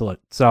cancel it.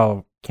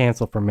 So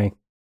cancel for me.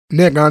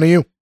 Nick, on to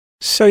you.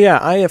 So yeah,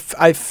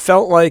 I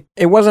felt like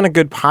it wasn't a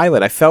good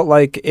pilot. I felt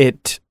like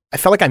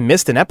I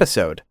missed an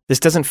episode. This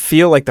doesn't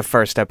feel like the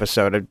first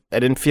episode. I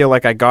didn't feel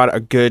like I got a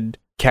good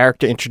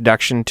character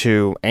introduction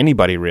to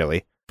anybody,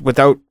 really.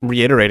 Without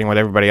reiterating what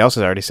everybody else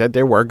has already said,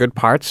 there were good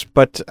parts,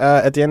 but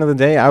at the end of the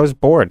day, I was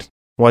bored.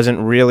 Wasn't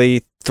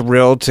really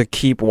thrilled to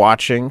keep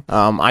watching.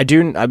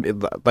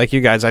 Like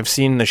you guys, I've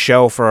seen the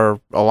show for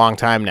a long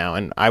time now,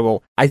 and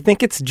I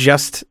think it's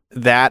just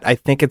that. I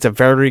think it's a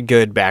very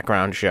good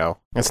background show.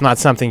 It's not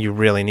something you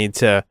really need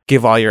to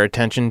give all your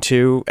attention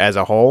to as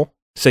a whole.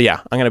 So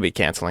yeah, I'm going to be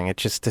canceling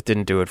it. It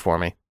didn't do it for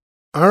me.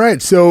 All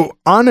right, so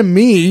on to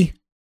me,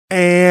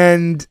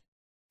 and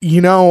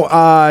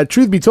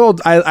truth be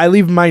told, I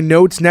leave my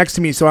notes next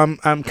to me, so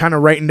I'm kind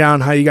of writing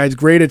down how you guys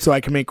grade it so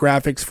I can make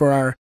graphics for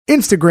our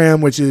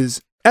Instagram, which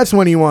is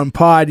S1E1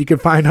 Pod. You can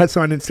find us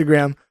on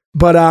Instagram.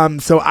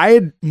 But so I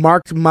had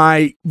marked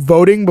my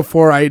voting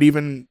before I had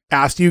even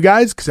asked you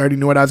guys because I already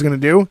knew what I was going to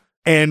do.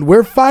 And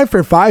we're 5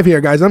 for 5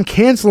 here, guys. I'm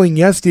canceling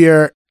Yes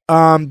Dear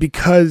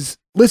because,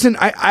 listen,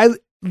 I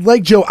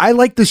like Joe, I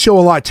like the show a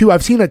lot too.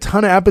 I've seen a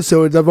ton of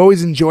episodes. I've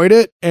always enjoyed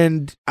it,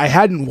 and I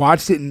hadn't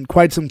watched it in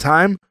quite some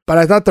time, but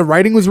I thought the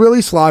writing was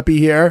really sloppy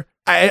here.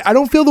 I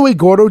don't feel the way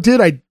Gordo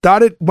did. I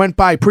thought it went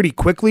by pretty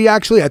quickly,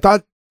 actually. I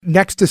thought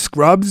next to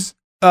Scrubs,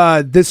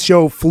 this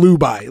show flew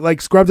by.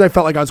 Like Scrubs, I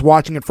felt like I was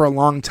watching it for a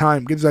long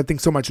time because I think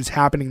so much was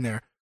happening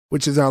there,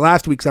 which is our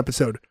last week's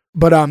episode.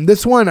 But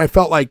this one, I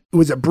felt like it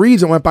was a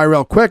breeze. It went by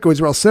real quick. It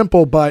was real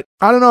simple, but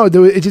I don't know.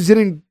 It just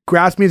didn't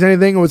grasp me as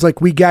anything. It was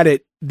like, we get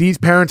it. These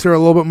parents are a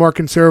little bit more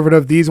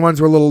conservative. These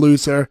ones were a little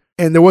looser.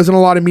 And there wasn't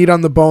a lot of meat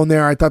on the bone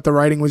there. I thought the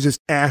writing was just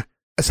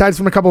Aside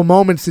from a couple of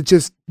moments, it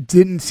just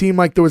didn't seem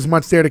like there was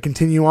much there to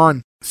continue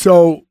on.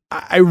 So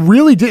I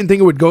really didn't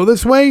think it would go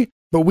this way,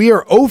 but we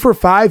are 0 for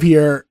 5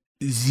 here.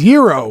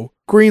 0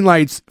 green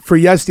lights for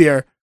Yes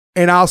Dear.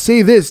 And I'll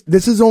say this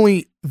is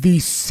only the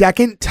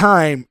second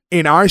time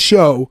in our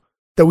show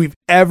that we've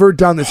ever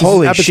done this.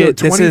 Holy this is shit,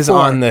 24. this is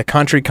on the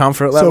Country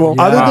Comfort level?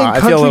 So other than I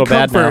feel a little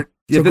bad now. Comfort,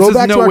 Yeah, so this go is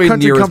back no to our way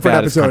Country near as Comfort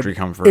bad as episode. Country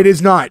Comfort. It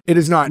is not. It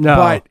is not.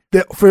 No.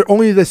 But for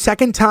only the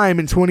second time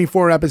in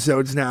 24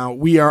 episodes now,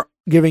 we are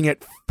giving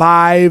it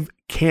 5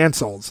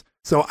 cancels.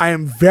 So I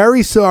am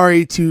very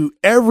sorry to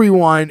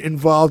everyone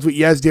involved with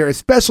Yes Dear,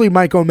 especially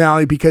Mike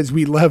O'Malley, because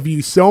we love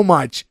you so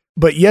much.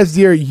 But Yes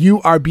Dear,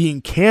 you are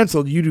being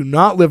canceled. You do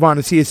not live on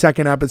to see a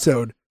second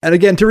episode. And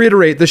again, to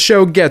reiterate, the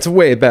show gets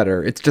way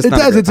better. It's just It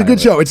does. It's a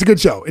good show. It's a good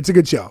show. It's a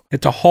good show.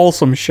 It's a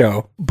wholesome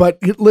show. But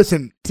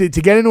listen, to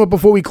get into it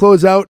before we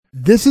close out,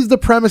 this is the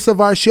premise of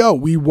our show.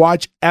 We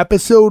watch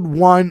episode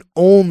 1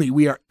 only.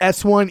 We are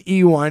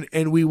S1E1,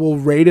 and we will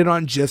rate it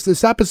on just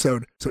this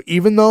episode. So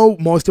even though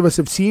most of us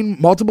have seen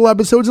multiple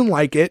episodes and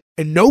like it,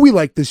 and know we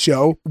like this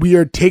show, we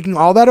are taking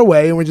all that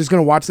away, and we're just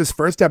going to watch this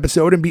first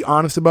episode and be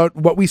honest about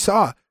what we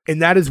saw. And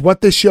that is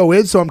what this show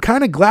is. So I'm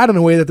kind of glad in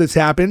a way that this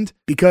happened,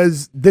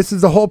 because this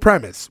is the whole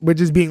premise,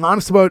 which is being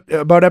honest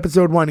about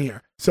episode 1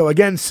 here. So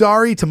again,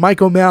 sorry to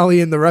Mike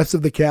O'Malley and the rest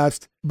of the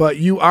cast, but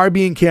you are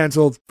being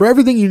canceled. For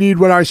everything you need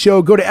with our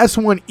show, go to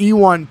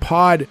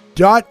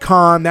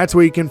s1e1pod.com. That's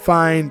where you can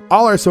find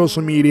all our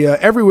social media,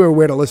 everywhere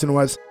where to listen to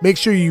us. Make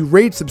sure you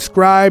rate,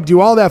 subscribe, do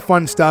all that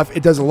fun stuff.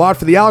 It does a lot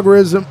for the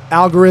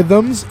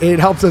algorithms. It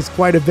helps us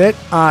quite a bit.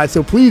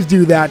 So please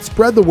do that.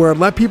 Spread the word.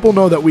 Let people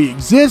know that we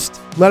exist.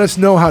 Let us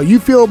know how you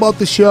feel about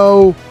the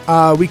show.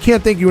 We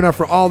can't thank you enough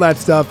for all that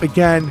stuff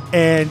again.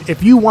 And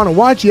if you want to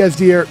watch Yes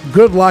Dear,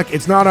 good luck.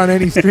 It's not on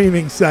any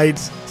streaming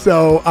sites.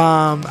 So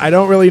I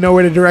don't really know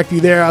where to direct you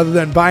there other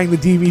than buying the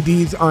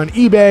DVDs on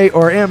eBay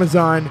or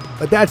Amazon.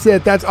 But that's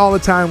it. That's all the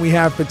time we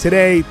have for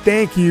today.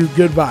 Thank you.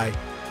 Goodbye.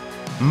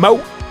 Mo.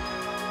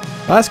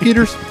 Bye,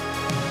 Skeeters.